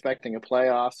 I'm not expecting a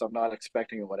playoffs. I'm not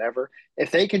expecting a whatever. If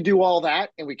they can do all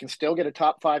that and we can still get a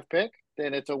top 5 pick,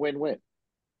 then it's a win-win.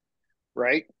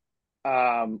 Right?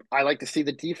 I like to see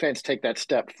the defense take that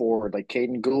step forward, like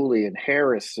Caden Gooley and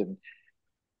Harris and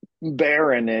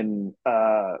Barron and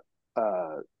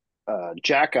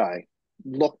Jack-Eye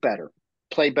look better,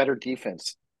 play better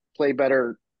defense, play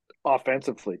better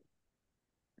offensively.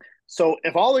 So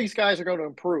if all these guys are going to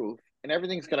improve and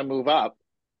everything's going to move up,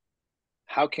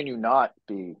 how can you not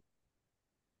be,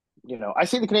 I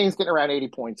see the Canadiens getting around 80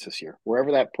 points this year.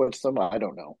 Wherever that puts them, I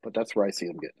don't know, but that's where I see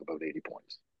them getting about 80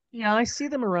 points. Yeah, I see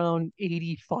them around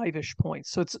 85-ish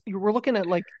points. So we're looking at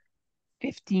like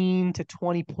 15 to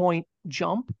 20 point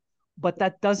jump, but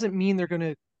that doesn't mean they're going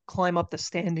to climb up the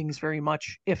standings very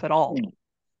much, if at all.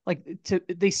 Like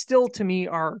they still, to me,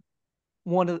 are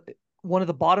one of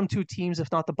the bottom 2 teams, if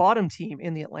not the bottom team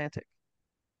in the Atlantic.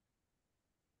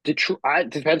 Detroit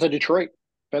depends on Detroit.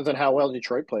 Depends on how well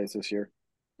Detroit plays this year.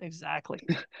 Exactly.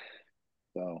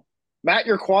 So, Matt,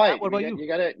 you're quiet. Matt, what about you? You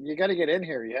gotta get in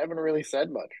here. You haven't really said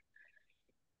much.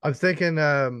 I'm thinking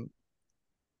for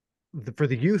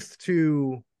the youth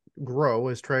to grow,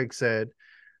 as Treg said.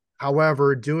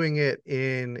 However, doing it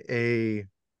in a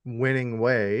winning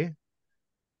way,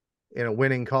 in a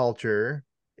winning culture,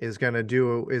 is going to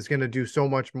do so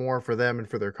much more for them and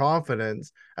for their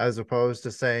confidence, as opposed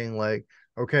to saying like,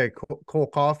 okay, Cole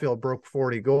Caulfield broke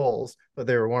 40 goals, but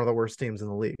they were one of the worst teams in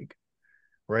the league,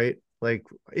 right? Like,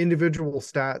 individual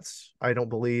stats, I don't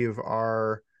believe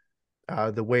are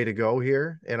the way to go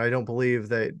here. And I don't believe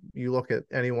that you look at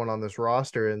anyone on this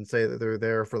roster and say that they're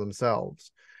there for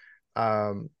themselves.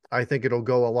 I think it'll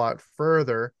go a lot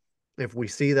further if we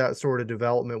see that sort of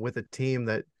development with a team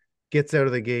that gets out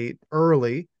of the gate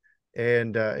early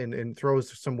and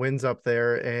throws some wins up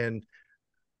there, and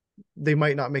they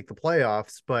might not make the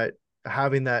playoffs, but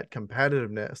having that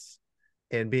competitiveness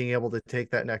and being able to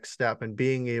take that next step and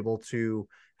being able to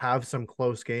have some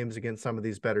close games against some of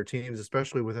these better teams,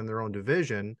 especially within their own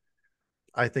division,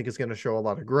 I think is going to show a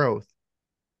lot of growth.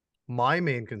 My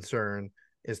main concern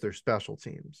is their special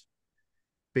teams,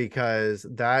 because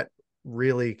that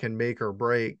really can make or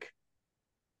break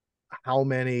how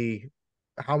many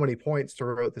points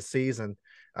throughout the season.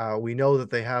 We know that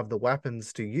they have the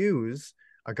weapons to use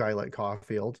a guy like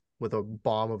Caulfield with a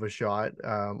bomb of a shot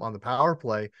on the power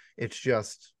play. It's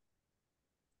just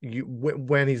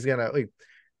when he's gonna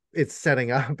it's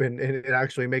setting up and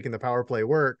actually making the power play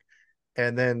work.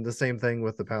 And then the same thing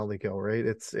with the penalty kill, right?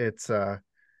 It's a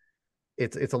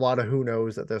lot of who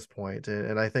knows at this point,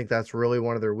 and I think that's really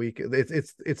one of their weak.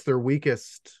 It's their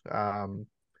weakest.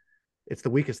 It's the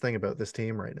weakest thing about this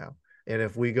team right now. And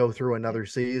if we go through another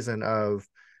season of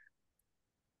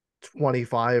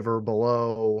 25 or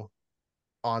below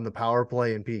on the power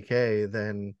play and PK,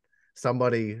 then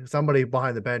somebody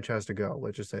behind the bench has to go.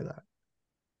 Let's just say that.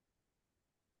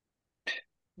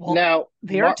 Well, now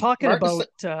they are talking about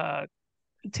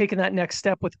taking that next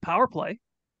step with the power play.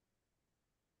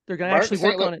 They're going to actually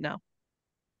work on it now.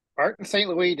 Martin St.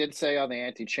 Louis did say on the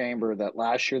antechamber that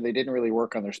last year they didn't really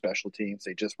work on their special teams.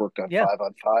 They just worked on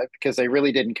 5-on-5 because they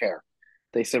really didn't care.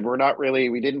 They said,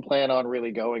 we didn't plan on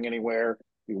really going anywhere.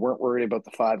 We weren't worried about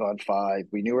the 5-on-5.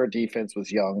 We knew our defense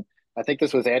was young. I think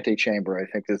this was antechamber.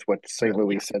 I think is what St.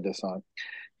 Louis said this on.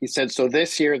 He said, so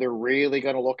this year they're really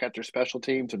going to look at their special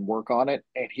teams and work on it.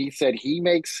 And he said he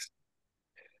makes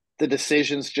the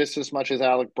decisions just as much as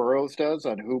Alec Burrows does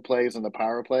on who plays in the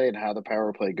power play and how the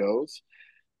power play goes.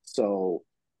 So,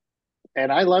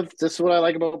 and I love this is what I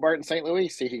like about Martin St. Louis.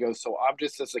 See, he goes, so I'm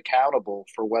just as accountable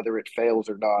for whether it fails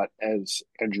or not as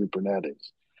Andrew Burnett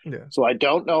is. Yeah. So I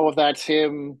don't know if that's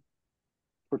him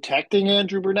protecting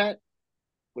Andrew Burnett,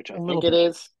 which I think it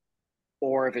is,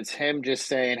 or if it's him just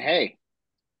saying, hey,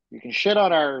 you can shit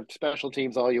on our special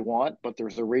teams all you want, but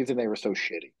there's a reason they were so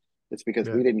shitty. It's because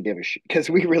we didn't give a shit, because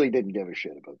we really didn't give a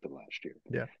shit about them last year.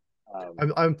 Yeah.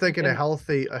 I'm thinking a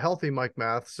healthy Mike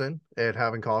Matheson and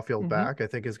having Caulfield back, I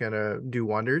think is going to do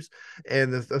wonders.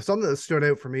 And something that stood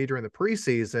out for me during the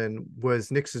preseason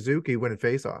was Nick Suzuki winning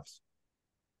faceoffs.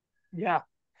 Yeah.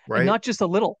 Right. And not just a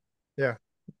little. Yeah.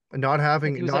 Not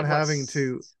having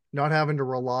to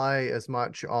rely as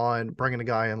much on bringing a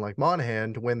guy in like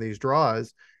Monahan to win these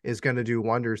draws is going to do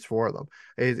wonders for them.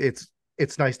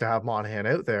 It's nice to have Monahan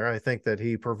out there. I think that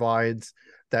he provides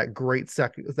that great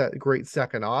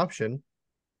second option,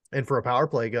 and for a power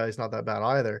play guy, he's not that bad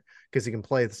either because he can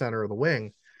play the center of the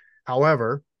wing.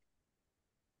 However,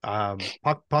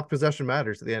 puck possession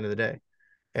matters at the end of the day,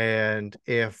 and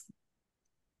if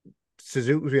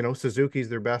Suzuki's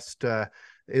their best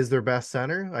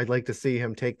center, I'd like to see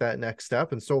him take that next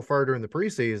step. And so far during the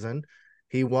preseason,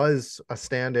 he was a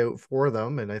standout for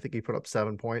them, and I think he put up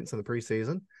 7 points in the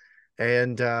preseason.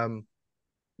 And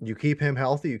you keep him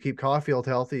healthy, you keep Caulfield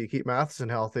healthy, you keep Matheson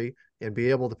healthy, and be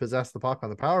able to possess the puck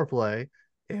on the power play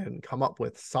and come up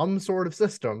with some sort of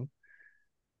system.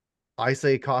 I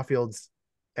say Caulfield's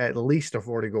at least a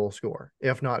 40-goal scorer,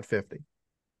 if not 50.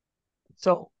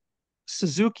 So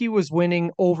Suzuki was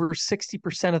winning over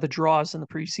 60% of the draws in the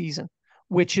preseason,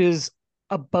 which is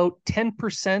about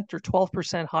 10% or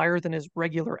 12% higher than his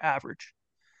regular average.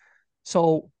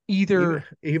 So even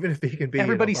if he can be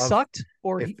everybody sucked,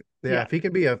 or if he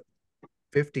can be a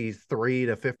 53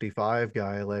 to 55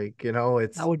 guy,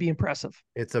 that would be impressive.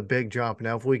 It's a big jump.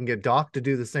 Now, if we can get Doc to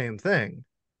do the same thing,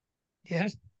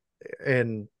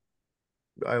 and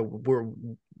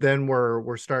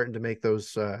we're starting to make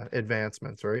those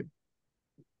advancements, right?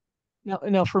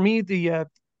 Now for me,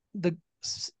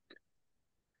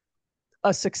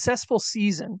 a successful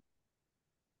season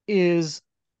is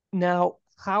now,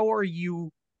 how are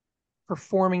you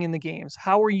performing in the games?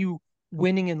 How are you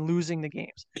winning and losing the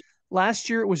games?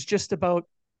 Last year, it was just about,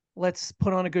 let's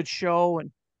put on a good show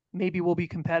and maybe we'll be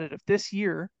competitive. This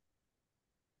year,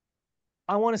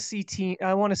 I want to see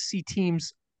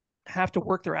teams have to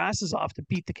work their asses off to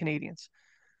beat the Canadiens.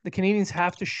 The Canadiens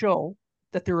have to show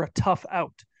that they're a tough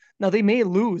out. Now, they may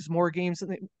lose more games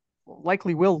than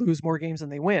likely will lose more games than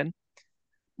they win,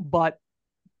 but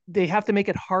they have to make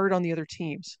it hard on the other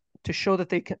teams to show that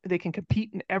they can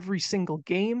compete in every single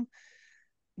game.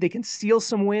 They can steal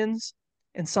some wins,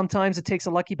 and sometimes it takes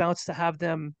a lucky bounce to have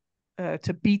them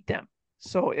to beat them.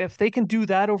 So if they can do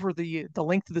that over the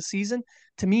length of the season,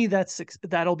 to me,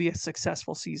 that'll be a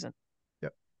successful season.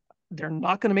 Yep. They're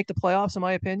not going to make the playoffs, in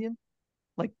my opinion.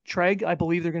 Like Treg, I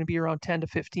believe they're going to be around 10 to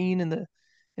 15 in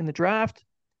the draft.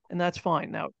 and that's fine.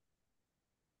 Now,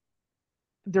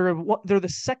 they're the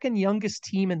second youngest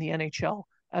team in the NHL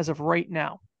as of right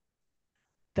now.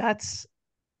 That's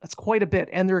quite a bit,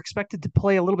 and they're expected to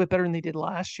play a little bit better than they did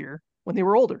last year when they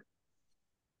were older.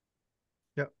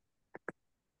 Yep.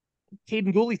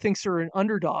 Caden Gooley thinks they're an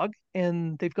underdog,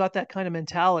 and they've got that kind of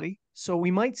mentality. So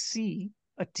we might see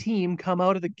a team come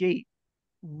out of the gate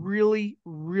really,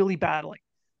 really battling.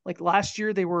 Like last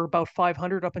year, they were about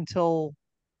 500 up until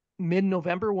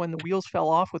mid-November when the wheels fell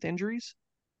off with injuries.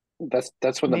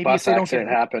 That's when the Maybe if bus they don't get accident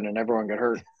happened and everyone got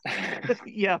hurt.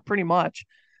 yeah, pretty much.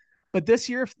 But this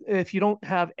year, if you don't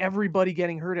have everybody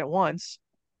getting hurt at once,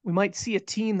 we might see a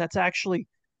team that's actually,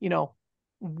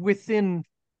 within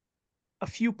a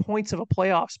few points of a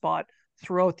playoff spot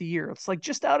throughout the year. It's like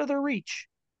just out of their reach,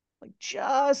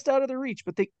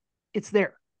 but it's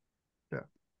there. Yeah.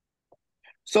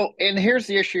 So, and here's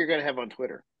the issue you're going to have on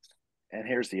Twitter. And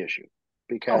here's the issue. Oh,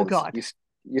 Because God.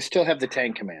 you still have the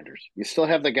tank commanders. You still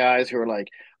have the guys who are like,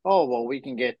 oh, well, we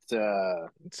can get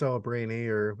Celebrini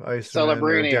or Iserman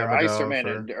Celebrini or Demidov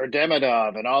Iserman or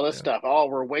Demidov and all this stuff. Oh,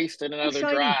 we're wasting another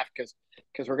shiny. draft because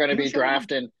we're going to be shiny.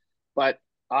 drafting. But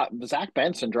Zach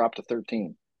Benson dropped to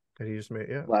 13 and he just made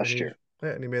last year.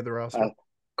 Yeah, and he made the roster.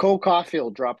 Cole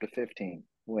Caulfield dropped to 15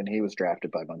 when he was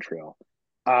drafted by Montreal.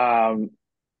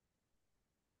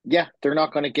 Yeah, they're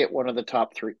not going to get one of the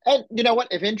top three. And you know what?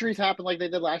 If injuries happen like they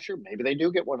did last year, maybe they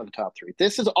do get one of the top three.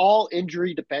 This is all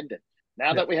injury dependent.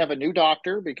 Now that we have a new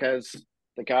doctor, because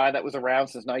the guy that was around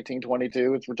since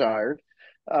 1922 is retired,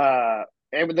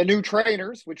 and with the new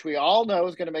trainers, which we all know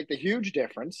is going to make the huge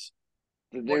difference,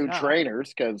 the new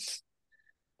trainers, because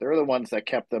they're the ones that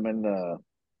kept them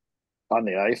on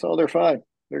the ice. Oh, they're fine.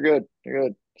 They're good. They're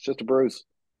good. It's just a bruise.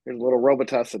 Here's a little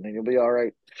Robitussin, and you'll be all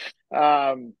right.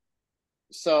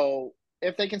 So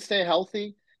if they can stay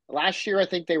healthy, last year I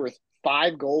think they were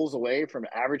 5 goals away from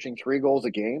averaging 3 goals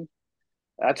a game.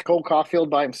 That's Cole Caulfield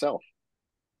by himself.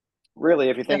 Really,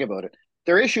 if you think about it.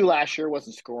 Their issue last year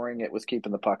wasn't scoring, it was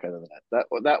keeping the puck out of the net.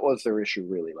 That was their issue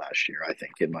really last year, I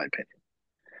think, in my opinion.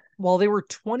 Well, they were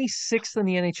 26th in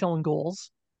the NHL in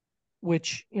goals,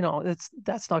 which,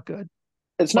 that's not good.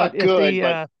 It's not good,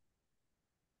 but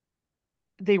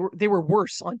they were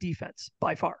worse on defense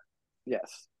by far.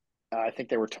 Yes. I think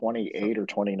they were 28 or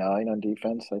 29 on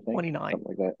defense, I think. 29. Something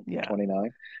like that. Yeah.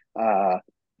 29.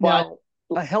 Now,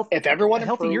 if everyone a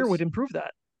healthy improves, year would improve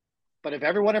that. But if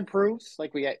everyone improves,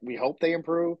 like we hope they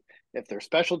improve, if their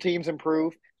special teams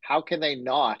improve, how can they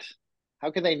not? How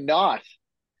can they not?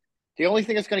 The only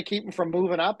thing that's going to keep them from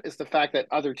moving up is the fact that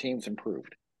other teams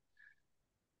improved.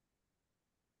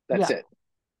 That's it.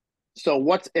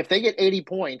 So if they get 80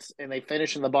 points and they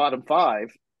finish in the bottom 5,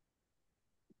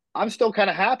 I'm still kind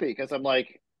of happy because I'm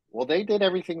like, well, they did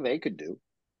everything they could do.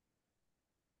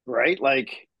 Right?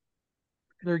 Like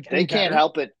they can't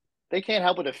help it. They can't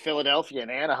help it if Philadelphia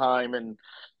and Anaheim and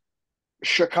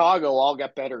Chicago all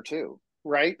get better too.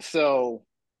 Right? So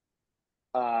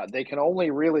they can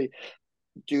only really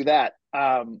do that.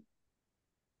 My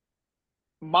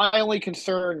only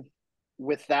concern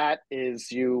with that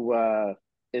is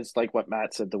is like what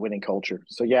Matt said, the winning culture.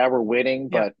 So yeah, we're winning,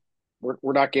 but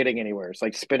we're not getting anywhere. It's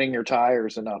like spinning your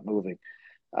tires and not moving.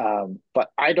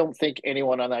 But I don't think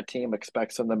anyone on that team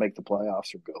expects them to make the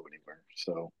playoffs or go anywhere.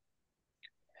 So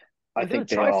I think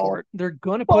they try for it. They're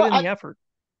going to put in the effort.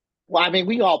 Well, I mean,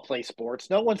 we all play sports.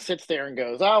 No one sits there and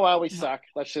goes, "Oh, well, we suck.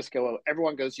 Let's just go."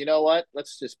 Everyone goes, "You know what?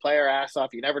 Let's just play our ass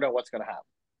off. You never know what's going to happen."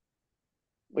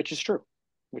 Which is true.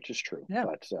 Yeah.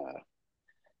 But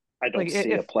I don't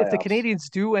see a playoffs. If the Canadiens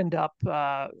do end up,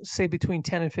 say, between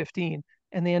 10 and 15,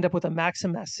 and they end up with a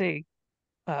Maxime Massé,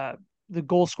 the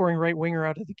goal-scoring right winger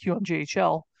out of the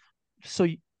QMJHL, so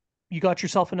you got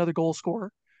yourself another goal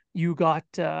scorer. You got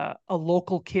a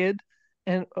local kid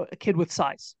and a kid with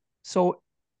size. So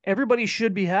everybody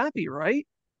should be happy, right?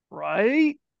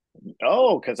 Right?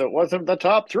 No, because it wasn't the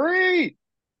top 3.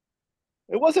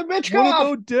 It wasn't Michkov. What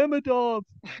about Demidov?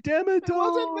 It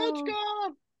wasn't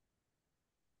Michkov.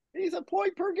 He's a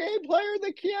point per game player in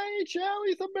the KHL.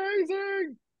 He's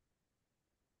amazing.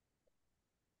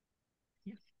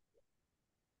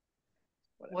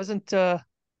 Wasn't who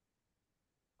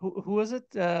was it?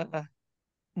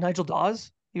 Nigel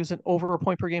Dawes. He was an over a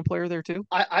point per game player there too.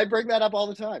 I bring that up all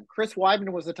the time. Chris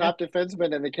Weidman was the top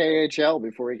defenseman in the KHL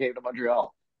before he came to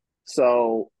Montreal.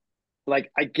 So, like,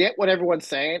 I get what everyone's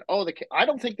saying. I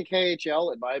don't think the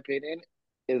KHL, in my opinion,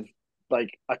 is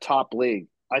like a top league.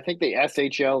 I think the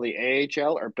SHL, the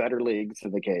AHL are better leagues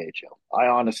than the KHL. I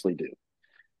honestly do.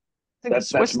 I think the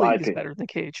Swiss league is better than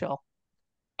the KHL.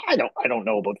 I don't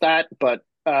know about that, but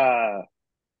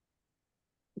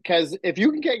Because if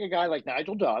you can get a guy like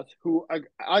Nigel Dawes, who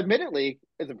admittedly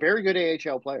is a very good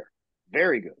AHL player,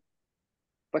 very good,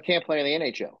 but can't play in the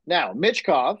NHL. Now,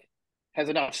 Michkov has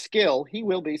enough skill; he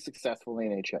will be successful in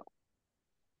the NHL.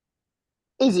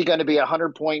 Is he going to be a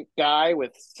 100-point guy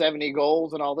with 70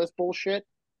 goals and all this bullshit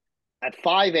at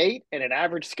 5'8" and an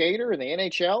average skater in the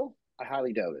NHL? I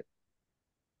highly doubt it.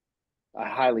 I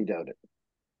highly doubt it.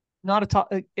 Not a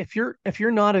top. If you're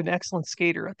not an excellent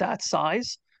skater at that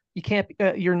size, you can't.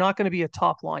 You're not going to be a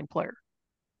top line player.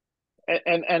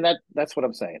 And that's what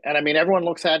I'm saying. And I mean, everyone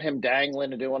looks at him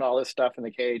dangling and doing all this stuff in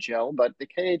the KHL, but the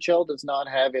KHL does not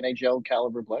have NHL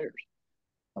caliber players.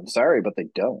 I'm sorry, but they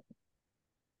don't.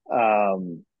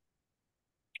 Um,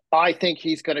 I think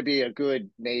he's going to be a good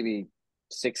maybe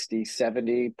 60,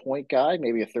 70 point guy,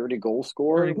 maybe a 30 goal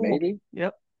scorer, 30 goal. maybe.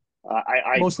 Yep.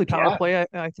 I Mostly power play,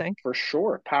 I think. for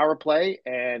sure. Power play.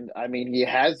 And I mean, he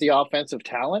has the offensive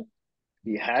talent,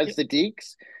 he has Yep. the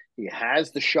deeks, he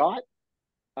has the shot.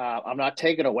 I'm not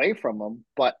taking away from him,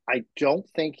 but I don't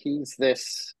think he's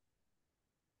this.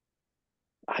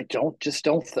 I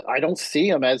don't see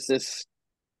him as this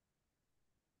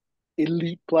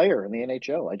elite player in the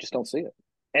NHL. I just don't see it.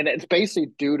 And it's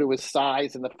basically due to his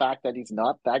size and the fact that he's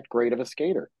not that great of a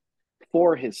skater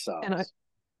for his And size.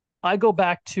 I go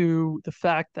back to the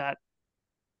fact that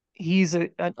he's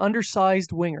an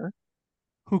undersized winger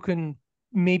who can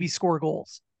maybe score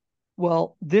goals.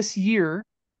 Well, this year,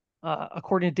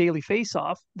 according to Daily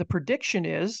Faceoff, the prediction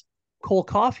is Cole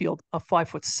Caulfield, a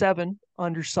 5'7"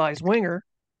 undersized winger,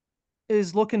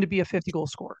 is looking to be a 50 goal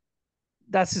scorer.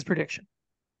 That's his prediction.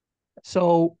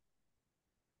 So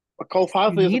But Cole you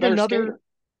Fifley is a need better another,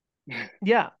 skater.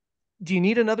 yeah. Do you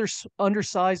need another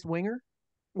undersized winger,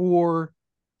 or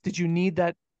did you need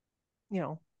that? You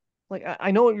know, like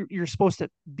I know you're supposed to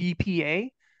BPA,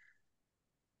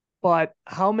 but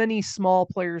how many small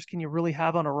players can you really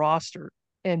have on a roster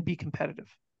and be competitive?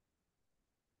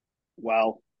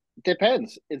 Well,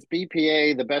 depends. Is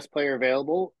BPA the best player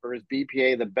available, or is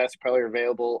BPA the best player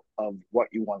available of what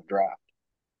you want to draft?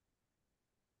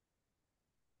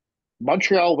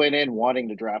 Montreal went in wanting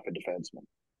to draft a defenseman.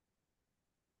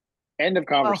 End of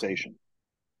Well, conversation.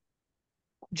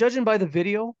 judging by the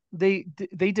video, they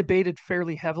debated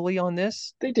fairly heavily on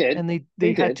this, They did. and They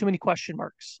they had did. too many question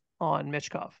marks on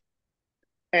Michkov.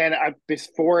 And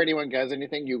before anyone does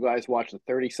anything, you guys watched the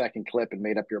 30-second clip and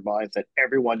made up your minds that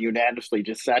everyone unanimously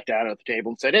just sat down at the table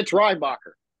and said, it's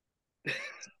Reinbacher.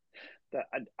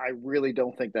 I really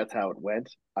don't think that's how it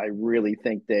went. I really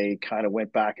think they kind of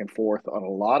went back and forth on a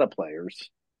lot of players.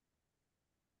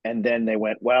 And then they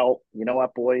went, well, you know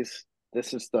what, boys?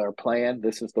 This is our plan.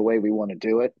 This is the way we want to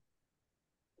do it.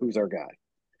 Who's our guy?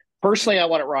 Personally, I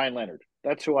wanted Ryan Leonard.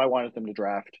 That's who I wanted them to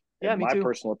draft. Yeah, In me my too.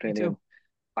 personal Me opinion, too.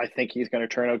 I think he's going to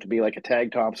turn out to be like a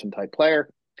Tag Thompson type player.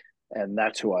 And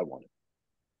that's who I wanted.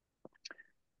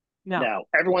 Now, Now,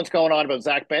 everyone's going on about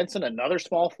Zach Benson, another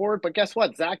small forward, but guess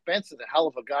what? Zach Benson's a hell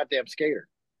of a goddamn skater.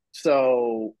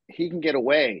 So he can get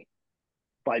away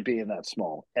by being that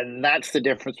small. And that's the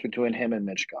difference between him and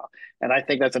Michkov. And I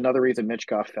think that's another reason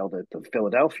Michkov fell to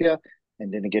Philadelphia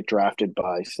and didn't get drafted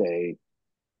by, say,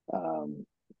 um,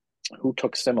 who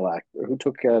took Similac? Who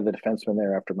took the defenseman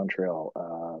there after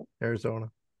Montreal?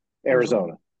 Arizona.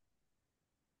 Arizona.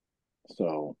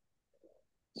 So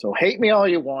hate me all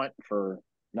you want for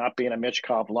not being a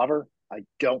Michkov lover. I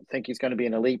don't think he's going to be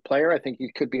an elite player. I think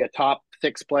he could be a top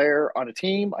 6 player on a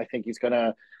team. I think he's going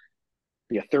to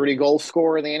be a 30 goal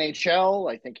scorer in the NHL.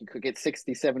 I think he could get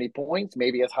 60, 70 points,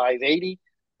 maybe as high as 80.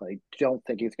 But I don't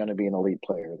think he's going to be an elite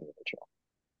player in the NHL.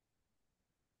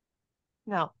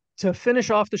 now to finish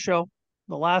off the show,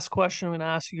 the last question I'm going to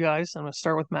ask you guys. I'm going to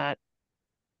start with Matt.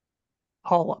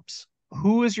 Call ups.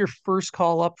 Who is your first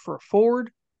call up for a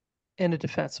forward and a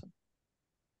defenseman?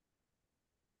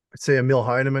 I'd say Emil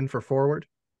Heineman for forward.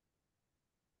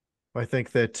 I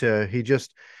think that he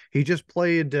just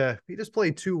played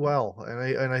too well,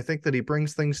 and I think that he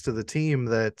brings things to the team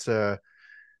that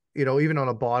even on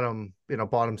a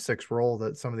bottom 6 role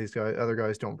that some of these other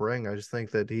guys don't bring. I just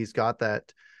think that he's got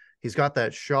that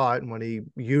shot, and when he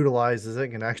utilizes it,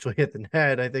 can actually hit the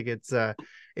net. I think it's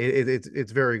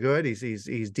very good.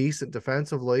 He's decent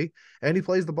defensively, and he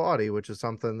plays the body, which is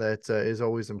something that is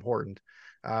always important.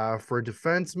 For a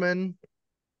defenseman,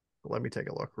 let me take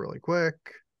a look really quick.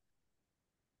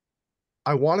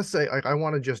 I want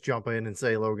to just jump in and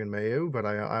say Logan Mailloux, but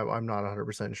I'm not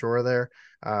 100% sure there.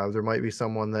 There might be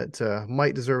someone that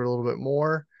might deserve a little bit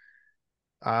more.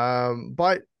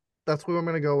 But that's who I'm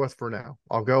going to go with for now.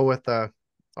 I'll go with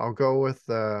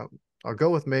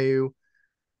Mailloux.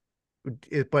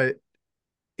 But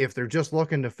if they're just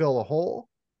looking to fill a hole,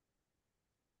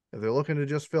 If they're looking to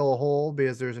just fill a hole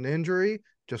because there's an injury,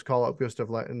 just call up Gustav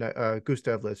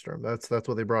Lidstrom. That's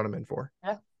what they brought him in for.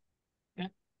 Yeah. Yeah.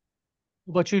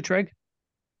 What about you, Treg?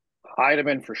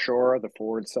 Heidemann for sure, the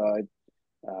forward side.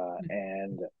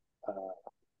 And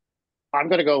I'm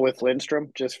going to go with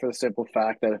Lindstrom just for the simple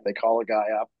fact that if they call a guy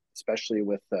up, especially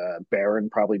with Barron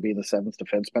probably being the seventh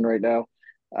defenseman right now,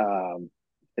 um,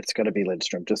 it's going to be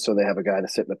Lindstrom just so they have a guy to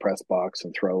sit in the press box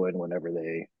and throw in whenever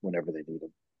they need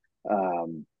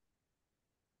him.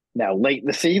 Now, late in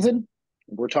the season,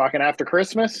 we're talking after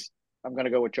Christmas. I'm going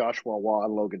to go with Joshua Waugh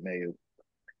and Logan Mailloux.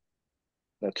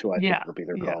 That's who I think Yeah. will be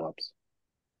their Yeah. call-ups.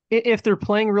 If they're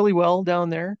playing really well down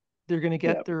there, they're going to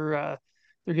get Yeah.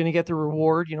 they're going to get the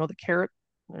reward. You know, the carrot.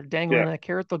 They're dangling Yeah. that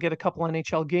carrot. They'll get a couple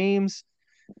NHL games,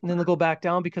 and then they'll go back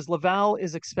down because Laval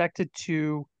is expected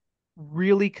to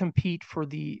really compete for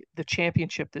the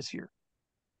championship this year.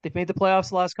 They've made the playoffs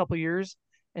the last couple of years,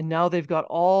 and now they've got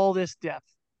all this depth,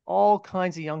 all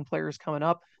kinds of young players coming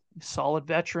up, solid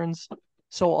veterans.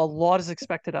 So a lot is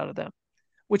expected out of them,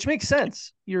 which makes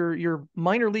sense. Your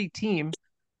minor league team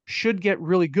should get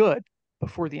really good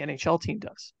before the NHL team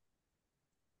does.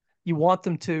 You want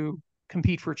them to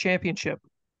compete for a championship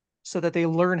so that they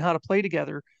learn how to play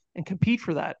together and compete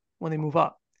for that when they move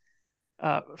up.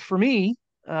 For me,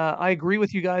 I agree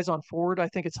with you guys on forward. I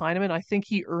think it's Heineman. I think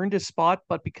he earned his spot,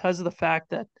 but because of the fact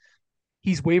that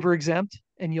he's waiver exempt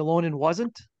and Ylonen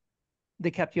wasn't,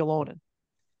 they kept Ylonen.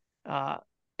 Uh,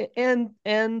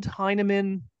 and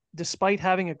Heineman, despite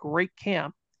having a great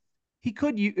camp, he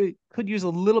could use a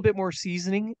little bit more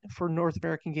seasoning for North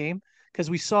American game because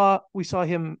we saw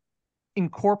him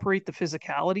incorporate the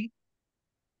physicality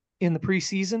in the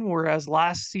preseason, whereas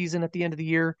last season at the end of the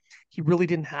year he really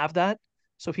didn't have that.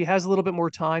 So if he has a little bit more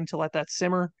time to let that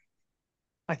simmer,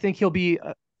 I think he'll be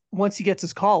once he gets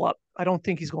his call up. I don't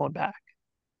think he's going back.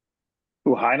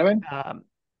 Who, Heineman?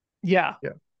 Yeah, Yeah.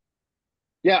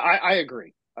 Yeah, I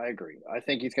agree. I agree. I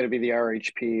think he's going to be the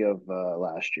RHP of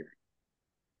last year.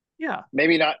 yeah.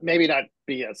 Maybe not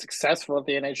be as successful at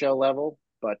the NHL level,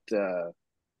 but I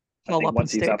Call think up and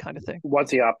stay kind of thing.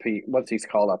 once he's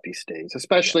called up, he stays. Yeah,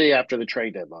 Especially after the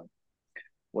trade deadline,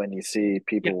 when you see yeah,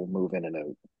 people move in and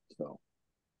out. So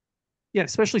yeah.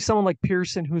 Especially someone like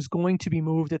Pearson, who's going to be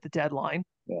moved at the deadline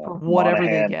yeah, for whatever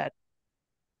they Monahan. get.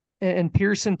 And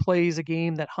Pearson plays a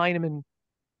game that Heineman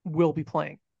will be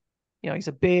playing. You know, he's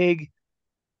a big,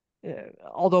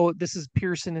 although this is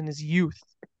Pearson in his youth,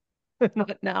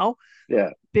 not now. Yeah,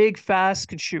 Big, fast,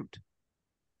 can shoot,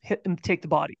 hit and take the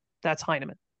body. That's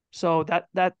Heineman. So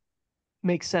that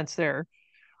makes sense there.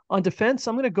 On defense,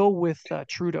 I'm going to go with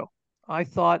Trudeau. I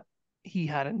thought he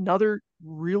had another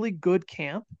really good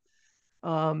camp.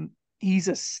 He's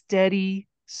a steady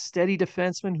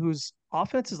defenseman whose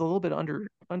offense is a little bit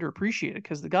underappreciated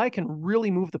because the guy can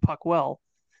really move the puck well,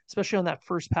 especially on that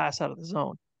first pass out of the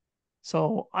zone.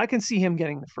 So I can see him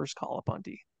getting the first call up on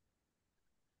D.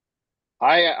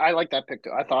 I like that pick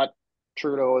too. I thought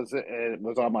Trudeau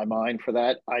was on my mind for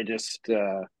that. I just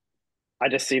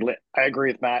see I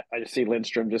agree with Matt. I just see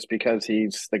Lindstrom just because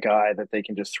he's the guy that they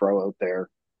can just throw out there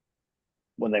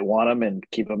when they want him and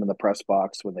keep him in the press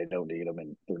box when they don't need him,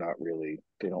 and they don't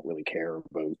really care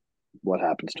about what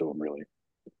happens to him really.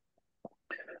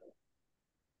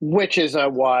 Which is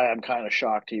why I'm kind of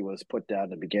shocked he was put down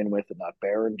to begin with and not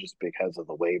Barron, just because of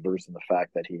the waivers and the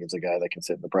fact that he is a guy that can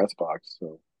sit in the press box.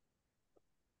 So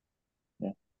yeah.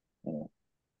 Yeah.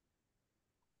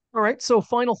 All right. So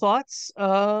final thoughts.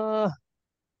 Treg,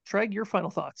 your final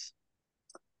thoughts.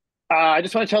 I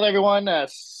just want to tell everyone,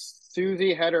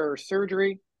 Susie had her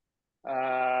surgery.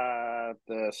 The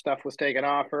stuff was taken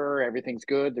off her. Everything's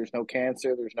good. There's no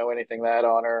cancer. There's no anything that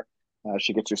on her.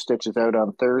 She gets her stitches out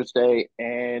on Thursday,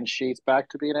 and she's back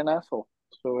to being an asshole.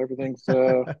 So everything's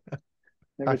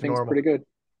Back to normal. pretty good.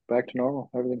 Back to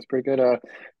normal. Everything's pretty good.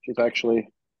 She's actually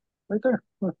right there.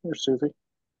 Oh, there's Susie.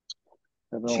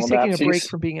 She's taking a break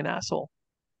from being an asshole.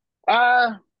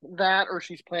 That or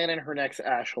she's planning her next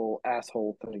asshole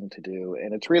thing to do,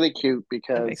 and it's really cute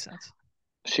That makes because sense.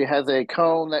 she has a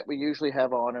cone that we usually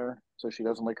have on her, so she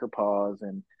doesn't lick her paws,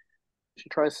 and she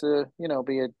tries to,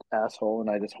 be an asshole, and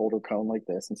I just hold her cone like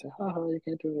this and say, "Ha you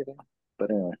can't do anything." But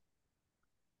anyway,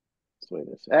 that's the way it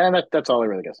is, and that's all I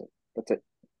really got to say. That's it.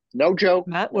 No joke.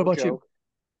 Matt, what No about you? joke.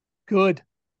 Good.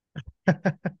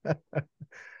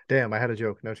 Damn, I had a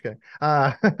joke. No, just kidding.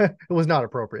 It was not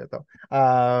appropriate though.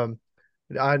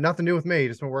 Nothing new with me.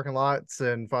 Just been working lots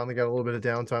and finally got a little bit of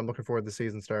downtime. Looking forward to the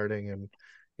season starting and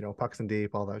pucks and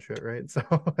deep, all that shit, right? So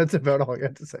that's about all I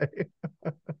got to say.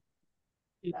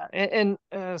 Yeah, and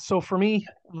so for me,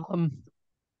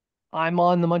 I'm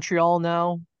on the Montreal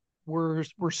now. We're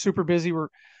super busy.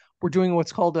 we're doing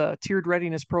what's called a tiered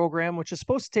readiness program, which is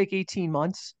supposed to take 18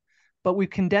 months, but we've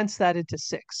condensed that into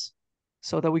 6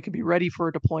 so that we could be ready for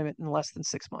a deployment in less than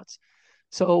 6 months.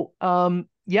 So,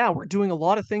 we're doing a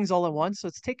lot of things all at once. So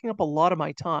it's taking up a lot of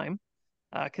my time,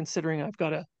 considering I've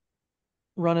got to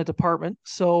run a department.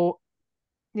 So,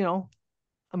 I'm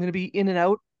going to be in and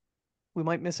out. We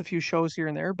might miss a few shows here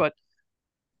and there, but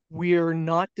we're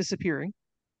not disappearing.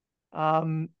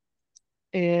 And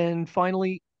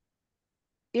finally,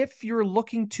 if you're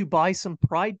looking to buy some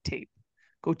Pride tape,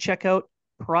 go check out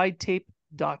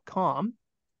pridetape.com.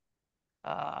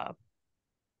 Let's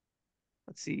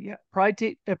see. Yeah,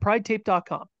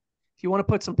 pridetape.com. If you want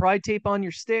to put some Pride tape on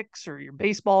your sticks or your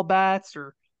baseball bats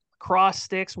or cross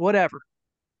sticks, whatever,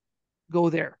 go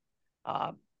there.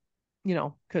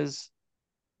 Because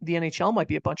the NHL might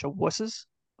be a bunch of wusses,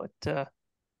 but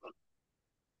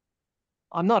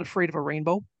I'm not afraid of a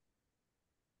rainbow.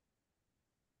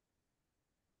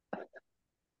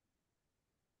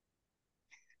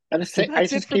 That's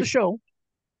it for the show.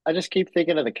 I just keep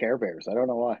thinking of the Care Bears. I don't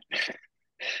know why.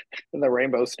 And the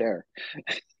rainbow stare.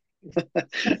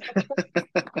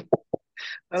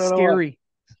 Scary.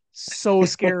 So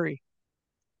scary.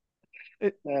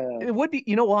 It would be,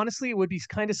 honestly, it would be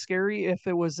kind of scary if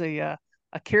it was a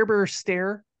Care Bear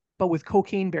stare, but with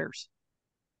cocaine bears.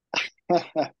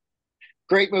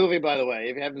 Great movie, by the way.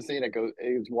 If you haven't seen it, go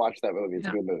watch that movie. It's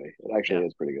a good movie. It actually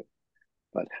is pretty good.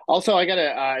 But also, I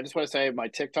just want to say my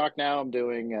TikTok now. I'm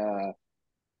doing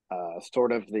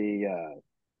sort of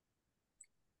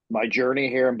my journey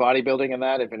here in bodybuilding and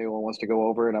that. If anyone wants to go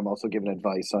over it, I'm also giving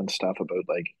advice on stuff about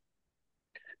like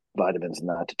vitamins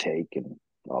not to take and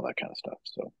all that kind of stuff.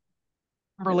 So,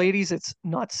 remember, ladies, it's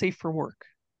not safe for work.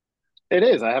 It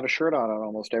is. I have a shirt on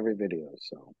almost every video.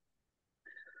 So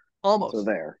almost. So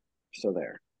there.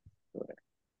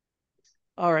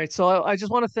 All right. So I just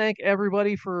want to thank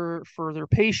everybody for their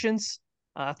patience.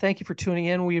 Thank you for tuning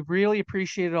in. We really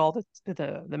appreciated all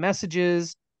the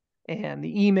messages and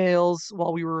the emails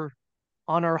while we were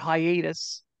on our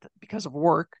hiatus because of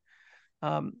work.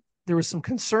 There was some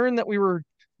concern that we were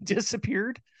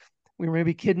disappeared. We were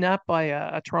maybe kidnapped by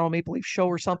a Toronto Maple Leaf show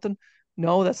or something.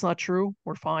 No, that's not true.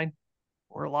 We're fine.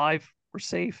 We're alive. We're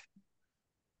safe.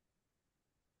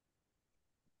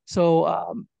 So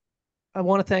I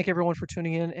want to thank everyone for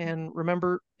tuning in. And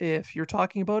remember, if you're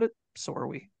talking about it, so are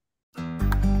we.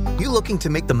 You looking to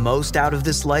make the most out of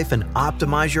this life and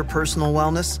optimize your personal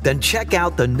wellness? Then check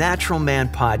out the Natural Man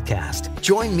Podcast.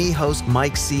 Join me, host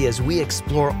Mike C., as we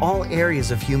explore all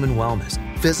areas of human wellness,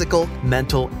 physical,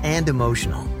 mental, and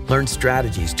emotional. Learn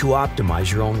strategies to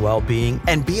optimize your own well-being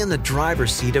and be in the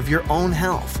driver's seat of your own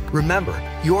health. Remember,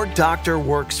 your doctor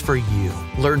works for you.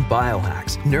 Learn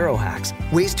biohacks, neurohacks,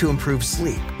 ways to improve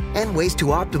sleep, and ways to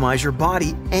optimize your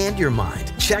body and your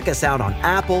mind. Check us out on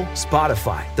Apple,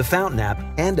 Spotify, the Fountain app,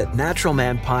 and at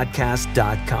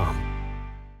naturalmanpodcast.com.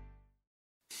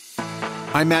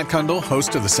 I'm Matt Kundle,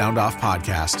 host of the Sound Off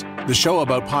Podcast, the show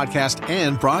about podcast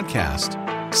and broadcast.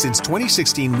 Since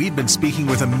 2016, we've been speaking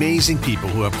with amazing people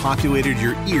who have populated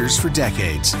your ears for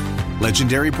decades.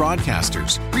 Legendary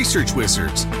broadcasters, research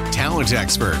wizards, talent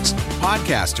experts,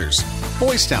 podcasters,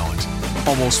 voice talent.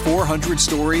 Almost 400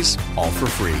 stories, all for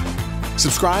free.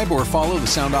 Subscribe or follow the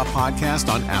Sound Off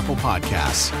Podcast on Apple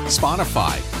Podcasts,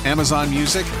 Spotify, Amazon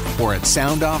Music, or at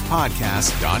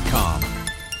soundoffpodcast.com.